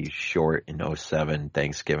of the short in 2007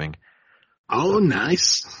 Thanksgiving. Oh,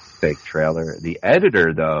 nice. Fake trailer. The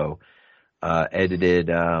editor, though, edited,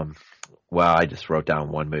 I just wrote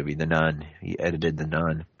down one movie, The Nun. He edited The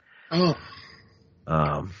Nun. Oh.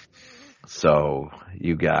 So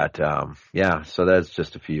you got, so that's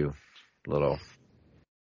just a few little...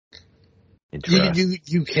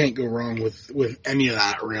 You can't go wrong with any of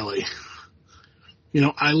that, really. You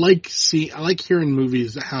know, I like hearing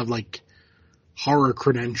movies that have, like, horror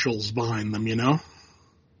credentials behind them, you know?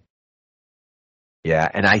 Yeah,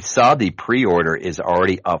 and I saw the pre-order is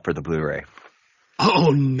already up for the Blu-ray.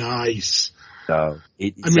 Oh, nice. So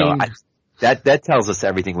that tells us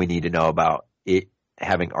everything we need to know about it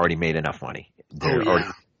having already made enough money. They're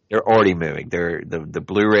already moving. The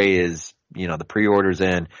Blu-ray is, you know, the pre-order's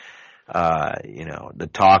in. You know, the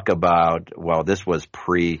talk about, this was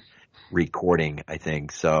pre-recording, I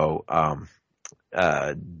think. So,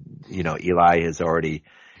 you know, Eli has already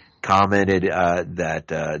commented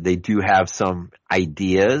that they do have some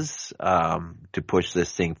ideas to push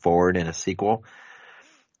this thing forward in a sequel.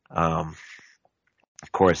 Of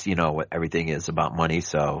course, everything is about money,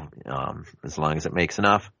 so as long as it makes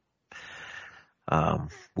enough,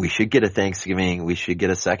 we should get a Thanksgiving. We should get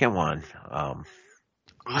a second one.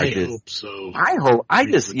 I hope so. I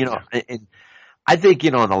think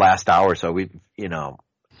in the last hour or so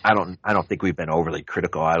I don't think we've been overly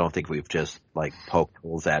critical. I don't think we've just like poked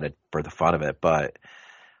holes at it for the fun of it. But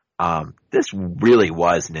this really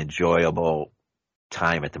was an enjoyable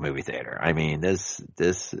time at the movie theater. I mean, it's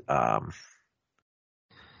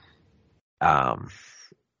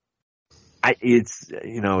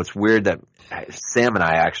weird that Sam and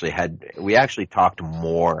I actually talked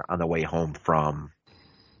more on the way home from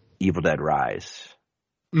Evil Dead Rise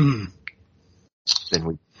than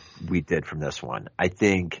we did from this one. I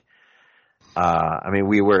think,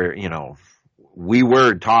 we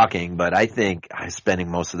were talking, but I think I was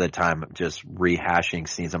spending most of the time just rehashing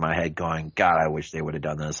scenes in my head going, God, I wish they would have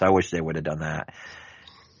done this. I wish they would have done that.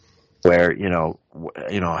 Where,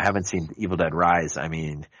 I haven't seen Evil Dead Rise. I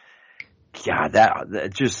mean, yeah,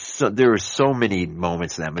 there were so many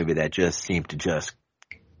moments in that movie that just seemed to just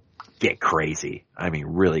get crazy. I mean,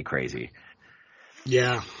 really crazy.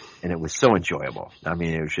 Yeah. And it was so enjoyable. I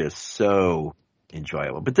mean, it was just so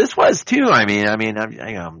enjoyable. But this was too. I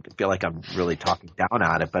feel like I'm really talking down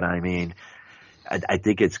on it, but I mean, I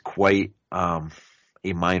think it's quite a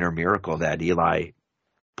minor miracle that Eli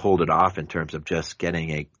pulled it off in terms of just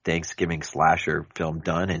getting a Thanksgiving slasher film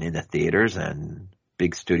done and in the theaters and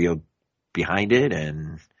big studio behind it.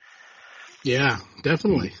 And yeah,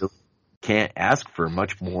 definitely can't ask for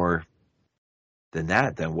much more than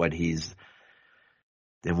that, than what he's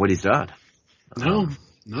done. No,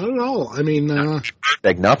 not at all. I mean,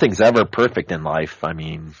 like nothing's ever perfect in life. I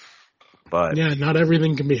mean, but yeah, not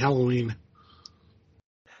everything can be Halloween.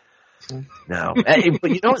 No,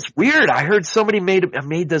 but it's weird. I heard somebody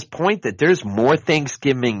made this point that there's more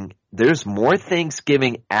Thanksgiving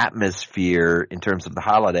atmosphere in terms of the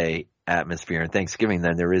holiday atmosphere in Thanksgiving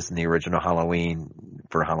than there is in the original Halloween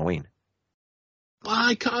for Halloween.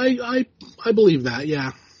 I believe that.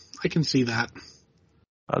 Yeah, I can see that.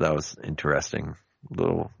 Oh, that was interesting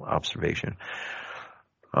little observation.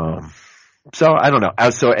 So I don't know.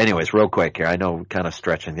 So anyways, real quick here. I know we're kind of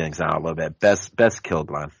stretching things out a little bit. Best kill,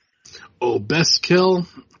 Glenn. Oh, best kill.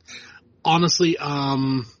 Honestly,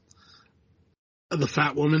 the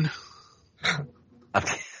fat woman.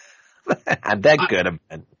 That could have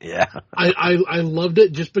been, yeah. I loved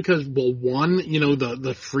it just because, well, one,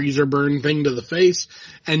 the freezer burn thing to the face,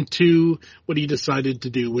 and two, what he decided to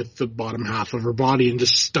do with the bottom half of her body and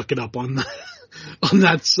just stuck it up on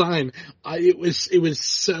that sign. That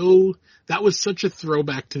was such a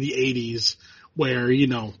throwback to the 80s where,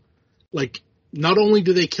 not only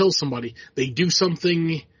do they kill somebody, they do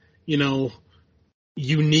something,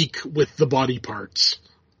 unique with the body parts.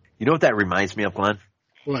 You know what that reminds me of, Glenn?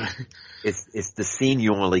 What? It's the scene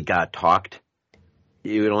you only got talked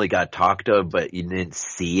of, but you didn't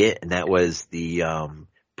see it, and that was the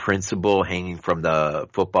principal hanging from the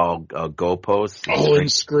football goalpost. Oh, and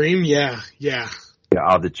Scream, yeah. Yeah,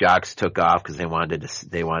 all the jocks took off because they wanted to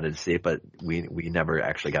see it, but we never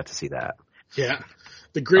actually got to see that. Yeah,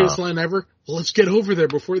 the greatest line ever. Well, let's get over there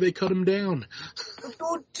before they cut him down. Let's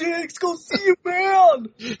go, Diggs. Go see him, man.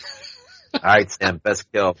 All right, Sam,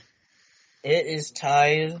 best kill. It is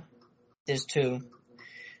tied. There's two.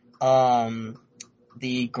 The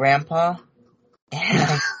grandpa.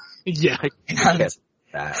 And, yeah.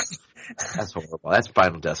 That's horrible. That's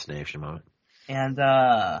Final Destination moment. And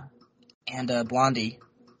Blondie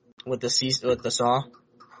with the saw.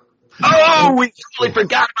 Oh, we totally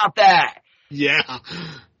forgot about that. Yeah.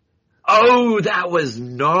 Oh, that was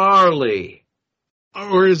gnarly.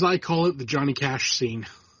 Or as I call it, the Johnny Cash scene.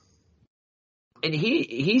 And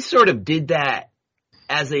he sort of did that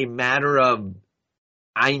as a matter of,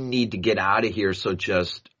 I need to get out of here, so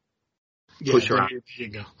just push her out. There you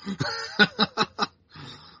go.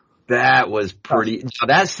 That was pretty. Now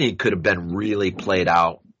that scene could have been really played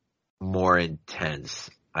out more intense.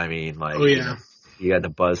 I mean, like, oh yeah, you got the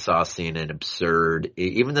buzzsaw scene and absurd.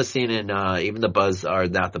 Even the scene in even the buzz, or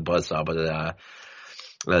not the buzzsaw, but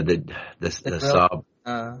the saw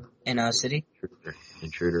in City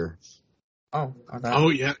Intruder. Oh,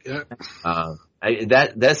 yeah.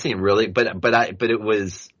 That scene really, but it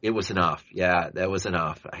was enough. Yeah, that was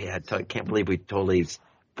enough. I can't believe we totally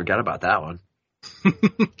forgot about that one.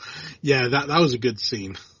 Yeah, that was a good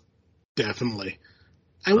scene, definitely,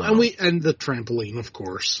 and the trampoline, of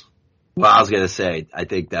course. Well, I was gonna say, I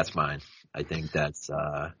think that's mine. I think that's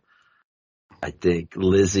I think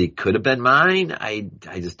Lizzie could have been mine. I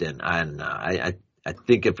just didn't. I don't know. I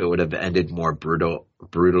think if it would have ended more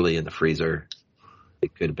brutally in the freezer,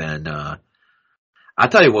 it could have been. I'll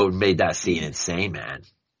tell you what made that scene insane, man.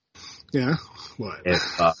 Yeah. What? If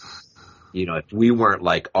if we weren't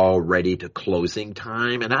like all ready to closing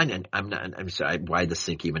time, and I'm sorry why the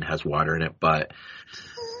sink even has water in it, but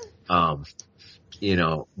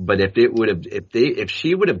but if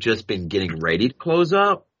she would have just been getting ready to close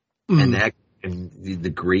up, and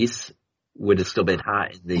the grease would have still been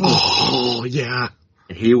hot. Yeah.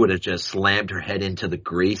 And he would have just slammed her head into the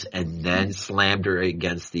grease and then slammed her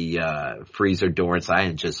against the freezer door inside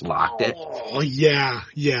and just locked it. Oh, yeah,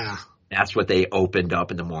 yeah. That's what they opened up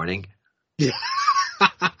in the morning. Yeah.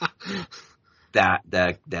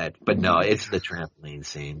 But no, it's the trampoline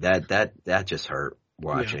scene. That just hurt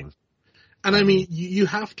watching. Yeah. And I mean, you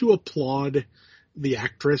have to applaud the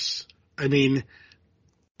actress. I mean,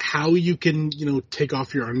 how you can, take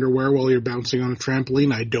off your underwear while you're bouncing on a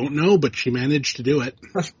trampoline, I don't know, but she managed to do it.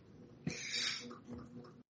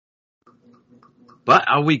 But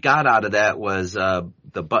all we got out of that was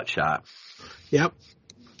the butt shot. Yep.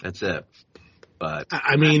 That's it. But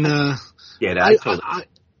I mean, yeah,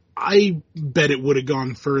 I bet it would have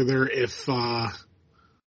gone further if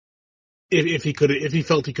he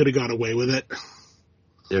felt he could have got away with it.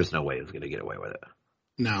 There's no way he was going to get away with it.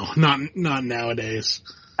 No, not nowadays.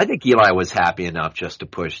 I think Eli was happy enough just to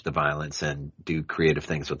push the violence and do creative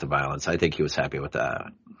things with the violence. I think he was happy with that.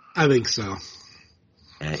 I think so.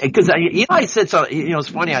 Because Eli said so. It's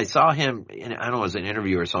funny. I saw him. I don't know, it was an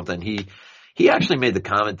interview or something. He actually made the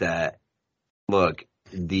comment that, look,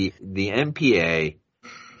 the MPA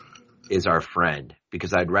is our friend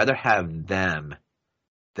because I'd rather have them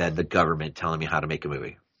than the government telling me how to make a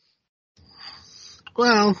movie.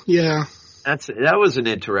 Well, yeah. That was an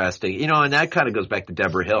interesting, and that kind of goes back to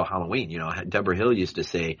Deborah Hill, Halloween. Deborah Hill used to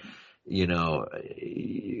say,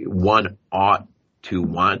 one ought to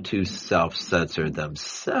want to self-censor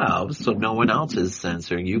themselves so no one else is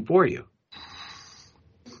censoring you for you.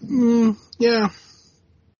 Yeah.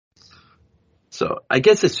 So I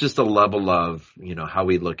guess it's just a level of, how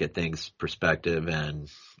we look at things, perspective, and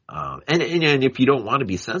if you don't want to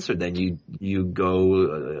be censored, then you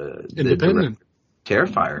go independent.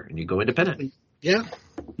 Terrifier, and you go independent. Yeah.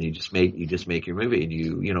 You just make your movie,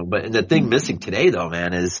 and but the thing missing today though,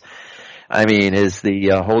 man, is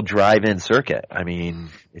the whole drive-in circuit. I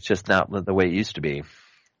mean, it's just not the way it used to be.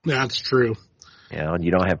 That's true. And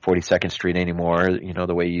you don't have 42nd Street anymore,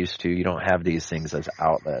 the way you used to. You don't have these things as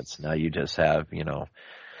outlets. Now you just have, you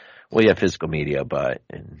have physical media,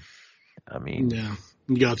 yeah,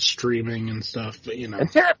 you got streaming and stuff, but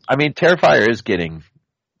Terrifier is getting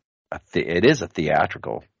it is a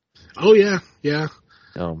theatrical. Oh yeah, yeah.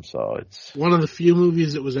 So it's one of the few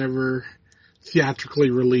movies that was ever theatrically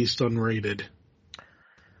released unrated.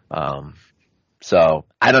 So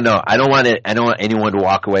I don't know. I don't want anyone to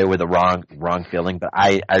walk away with a wrong feeling, but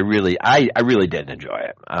I really did enjoy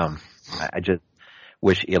it. I just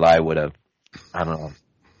wish Eli would have. I don't know.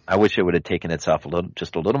 I wish it would have taken itself a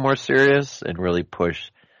little more serious and really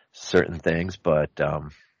pushed certain things. But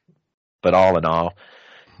all in all,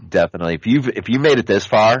 definitely, if you made it this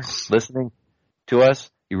far listening to us,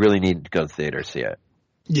 you really need to go to the theater to see it.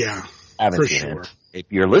 Yeah, for sure. If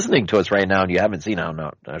you're listening to us right now and you haven't seen it, I'm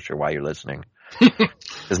not sure why you're listening.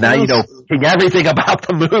 Because now you know everything about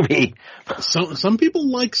the movie. Some people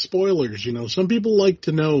like spoilers, Some people like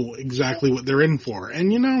to know exactly what they're in for.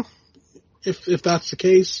 And, if that's the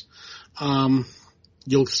case,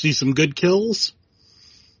 you'll see some good kills.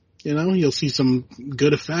 You'll see some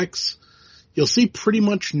good effects. You'll see pretty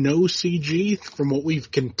much no CG from what we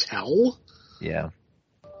can tell. Yeah.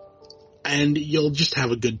 And you'll just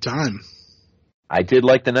have a good time. I did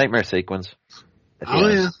like the nightmare sequence. Oh,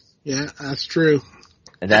 yeah. Yeah, that's true.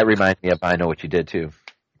 And that reminded me of I Know What You Did, too.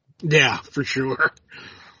 Yeah, for sure.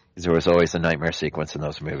 Because there was always a nightmare sequence in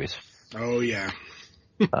those movies. Oh, yeah.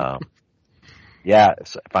 Yeah,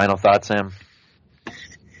 so final thoughts, Sam?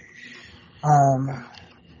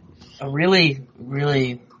 A really,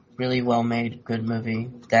 really, really well-made, good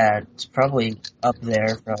movie that's probably up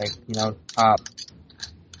there for, top,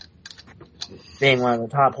 being one of the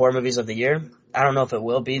top horror movies of the year. I don't know if it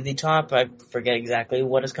will be the top. I forget exactly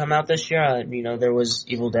what has come out this year. There was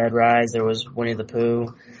Evil Dead Rise. There was Winnie the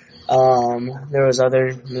Pooh. There was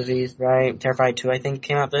other movies, right? Terrifier 2, I think,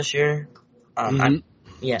 came out this year.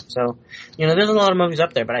 Yeah, so, there's a lot of movies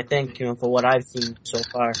up there, but I think, for what I've seen so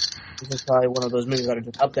far, this is probably one of those movies that are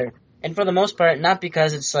just up there. And for the most part, not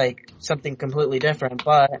because it's, something completely different,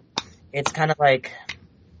 but it's kind of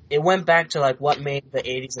it went back to, what made the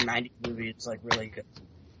 80s and 90s movies, really good.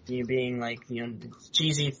 you being like,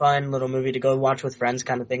 cheesy, fun little movie to go watch with friends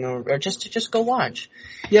kind of thing, or just to just go watch.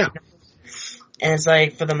 Yeah. And it's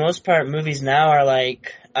like, for the most part, movies now are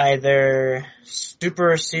like either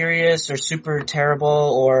super serious or super terrible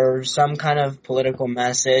or some kind of political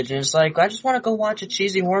message. And it's like, I just want to go watch a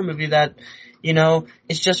cheesy horror movie that,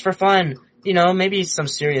 it's just for fun. Maybe some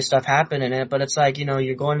serious stuff happened in it, but it's like,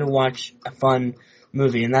 you're going to watch a fun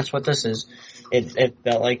movie, and that's what this is. It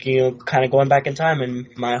felt like, kind of going back in time, and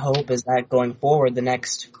my hope is that going forward, the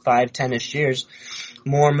next 5-10ish years,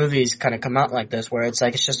 more movies kind of come out like this, where it's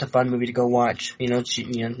like, it's just a fun movie to go watch. Maybe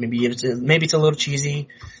it's a little cheesy,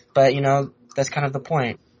 but that's kind of the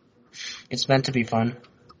point. It's meant to be fun.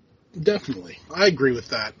 Definitely. I agree with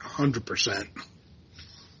that 100%.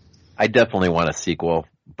 I definitely want a sequel,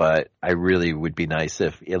 but I really would be nice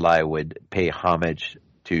if Eli would pay homage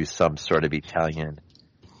to some sort of Italian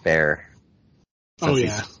fare. Oh,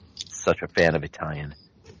 yeah. He's such a fan of Italian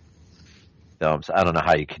films. I don't know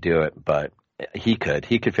how you could do it, but he could.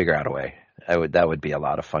 He could figure out a way. That would be a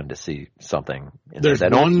lot of fun to see something. There's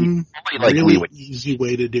one really easy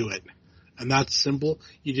way to do it, and that's simple.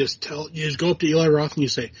 You just go up to Eli Roth and you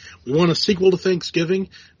say, "We want a sequel to Thanksgiving,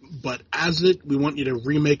 but we want you to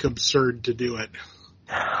remake Absurd to do it."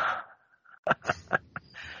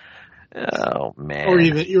 Oh man! Or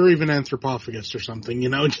even Anthropophagus or something.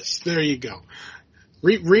 Just there you go.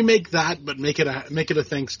 Remake that, but make it a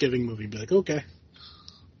Thanksgiving movie. Be like, okay.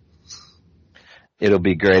 It'll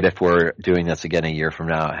be great if we're doing this again a year from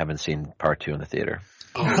now. I haven't seen part 2 in the theater.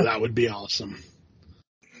 Oh, that would be awesome.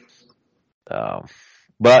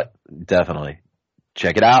 But definitely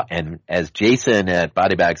check it out. And as Jason at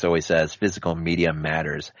Body Bags always says, physical media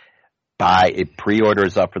matters. Buy it.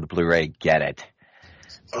 Pre-orders up for the Blu-ray. Get it.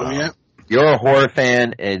 Oh yeah. If you're a horror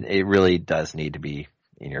fan, it really does need to be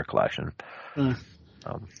in your collection.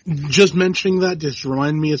 Just mentioning that just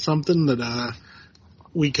remind me of something that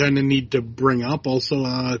we kind of need to bring up.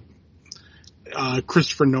 Also,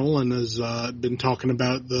 Christopher Nolan has been talking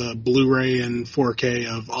about the Blu-ray and 4K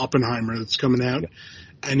of Oppenheimer that's coming out,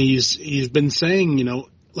 and he's been saying,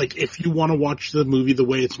 if you want to watch the movie the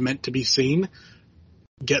way it's meant to be seen,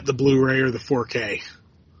 get the Blu-ray or the 4K.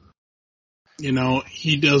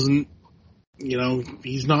 He doesn't.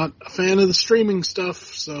 He's not a fan of the streaming stuff,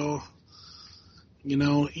 so.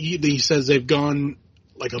 He says they've gone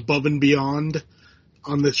like above and beyond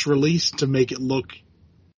on this release to make it look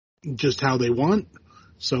just how they want.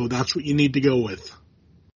 So that's what you need to go with.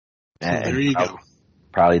 So there you go.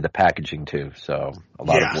 Probably the packaging too. So a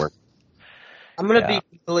lot of work. I'm going to be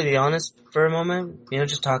completely honest for a moment,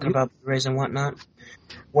 just talking about Blu-rays and whatnot.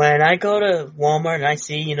 When I go to Walmart and I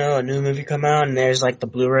see, a new movie come out and there's like the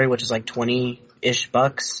Blu-ray, which is like $20-ish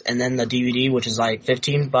bucks, and then the DVD, which is like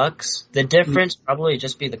 $15, the difference probably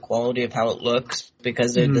just be the quality of how it looks,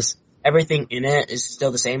 because everything in it is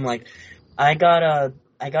still the same. Like, I got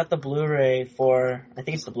the Blu-ray for, I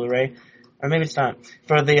think it's the Blu-ray, or maybe it's not,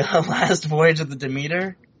 for the Last Voyage of the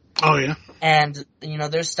Demeter. Oh yeah. And,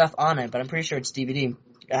 there's stuff on it, but I'm pretty sure it's DVD.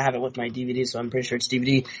 I have it with my DVD, so I'm pretty sure it's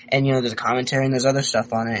DVD. And, there's a commentary and there's other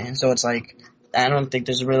stuff on it. And so it's like, I don't think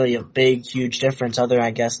there's really a big, huge difference other,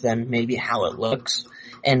 I guess, than maybe how it looks.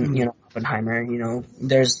 And, Oppenheimer,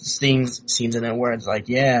 there's scenes in it where it's like,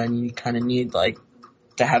 yeah, and you kind of need, like,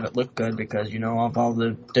 to have it look good because, of all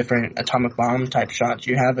the different atomic bomb type shots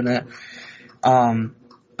you have in it.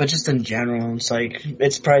 But just in general, it's like,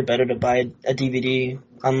 it's probably better to buy a DVD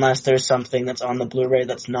unless there's something that's on the Blu-ray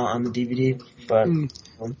that's not on the DVD. But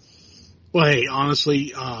well, hey,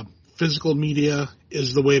 honestly, physical media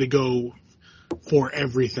is the way to go for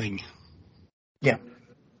everything. Yeah.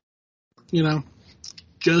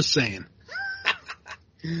 Just saying.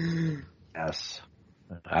 Yes.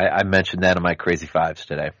 I mentioned that in my Crazy Fives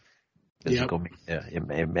today. Physical media,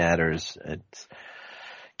 it matters. It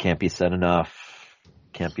can't be said enough.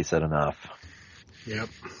 Can't be said enough. Yep.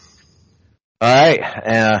 All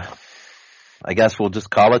right. I guess we'll just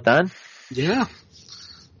call it then. Yeah.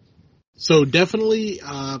 So definitely,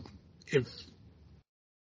 if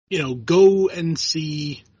go and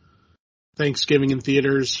see Thanksgiving in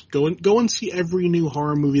theaters. Go and see every new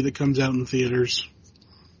horror movie that comes out in theaters.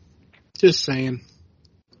 Just saying.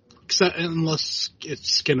 Except unless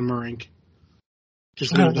it's Skinamarink.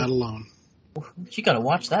 Just leave that alone. You gotta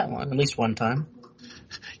watch that one at least one time.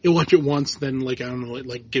 You watch it once, then I don't know,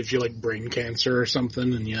 it gives you brain cancer or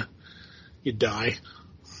something, and you die.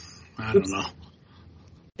 I don't know.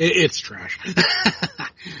 It's trash.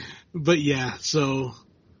 But yeah, so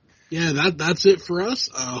that's it for us.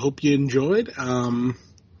 Hope you enjoyed. And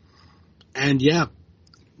yeah,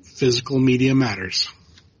 physical media matters.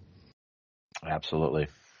 Absolutely.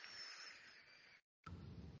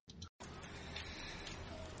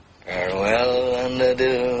 Farewell and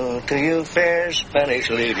adieu to you fair Spanish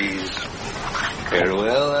ladies.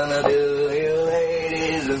 Farewell and adieu, you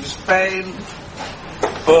ladies of Spain.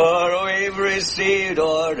 For we've received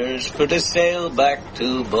orders for to sail back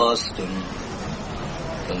to Boston.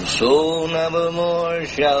 And so never more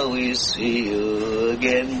shall we see you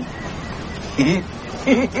again.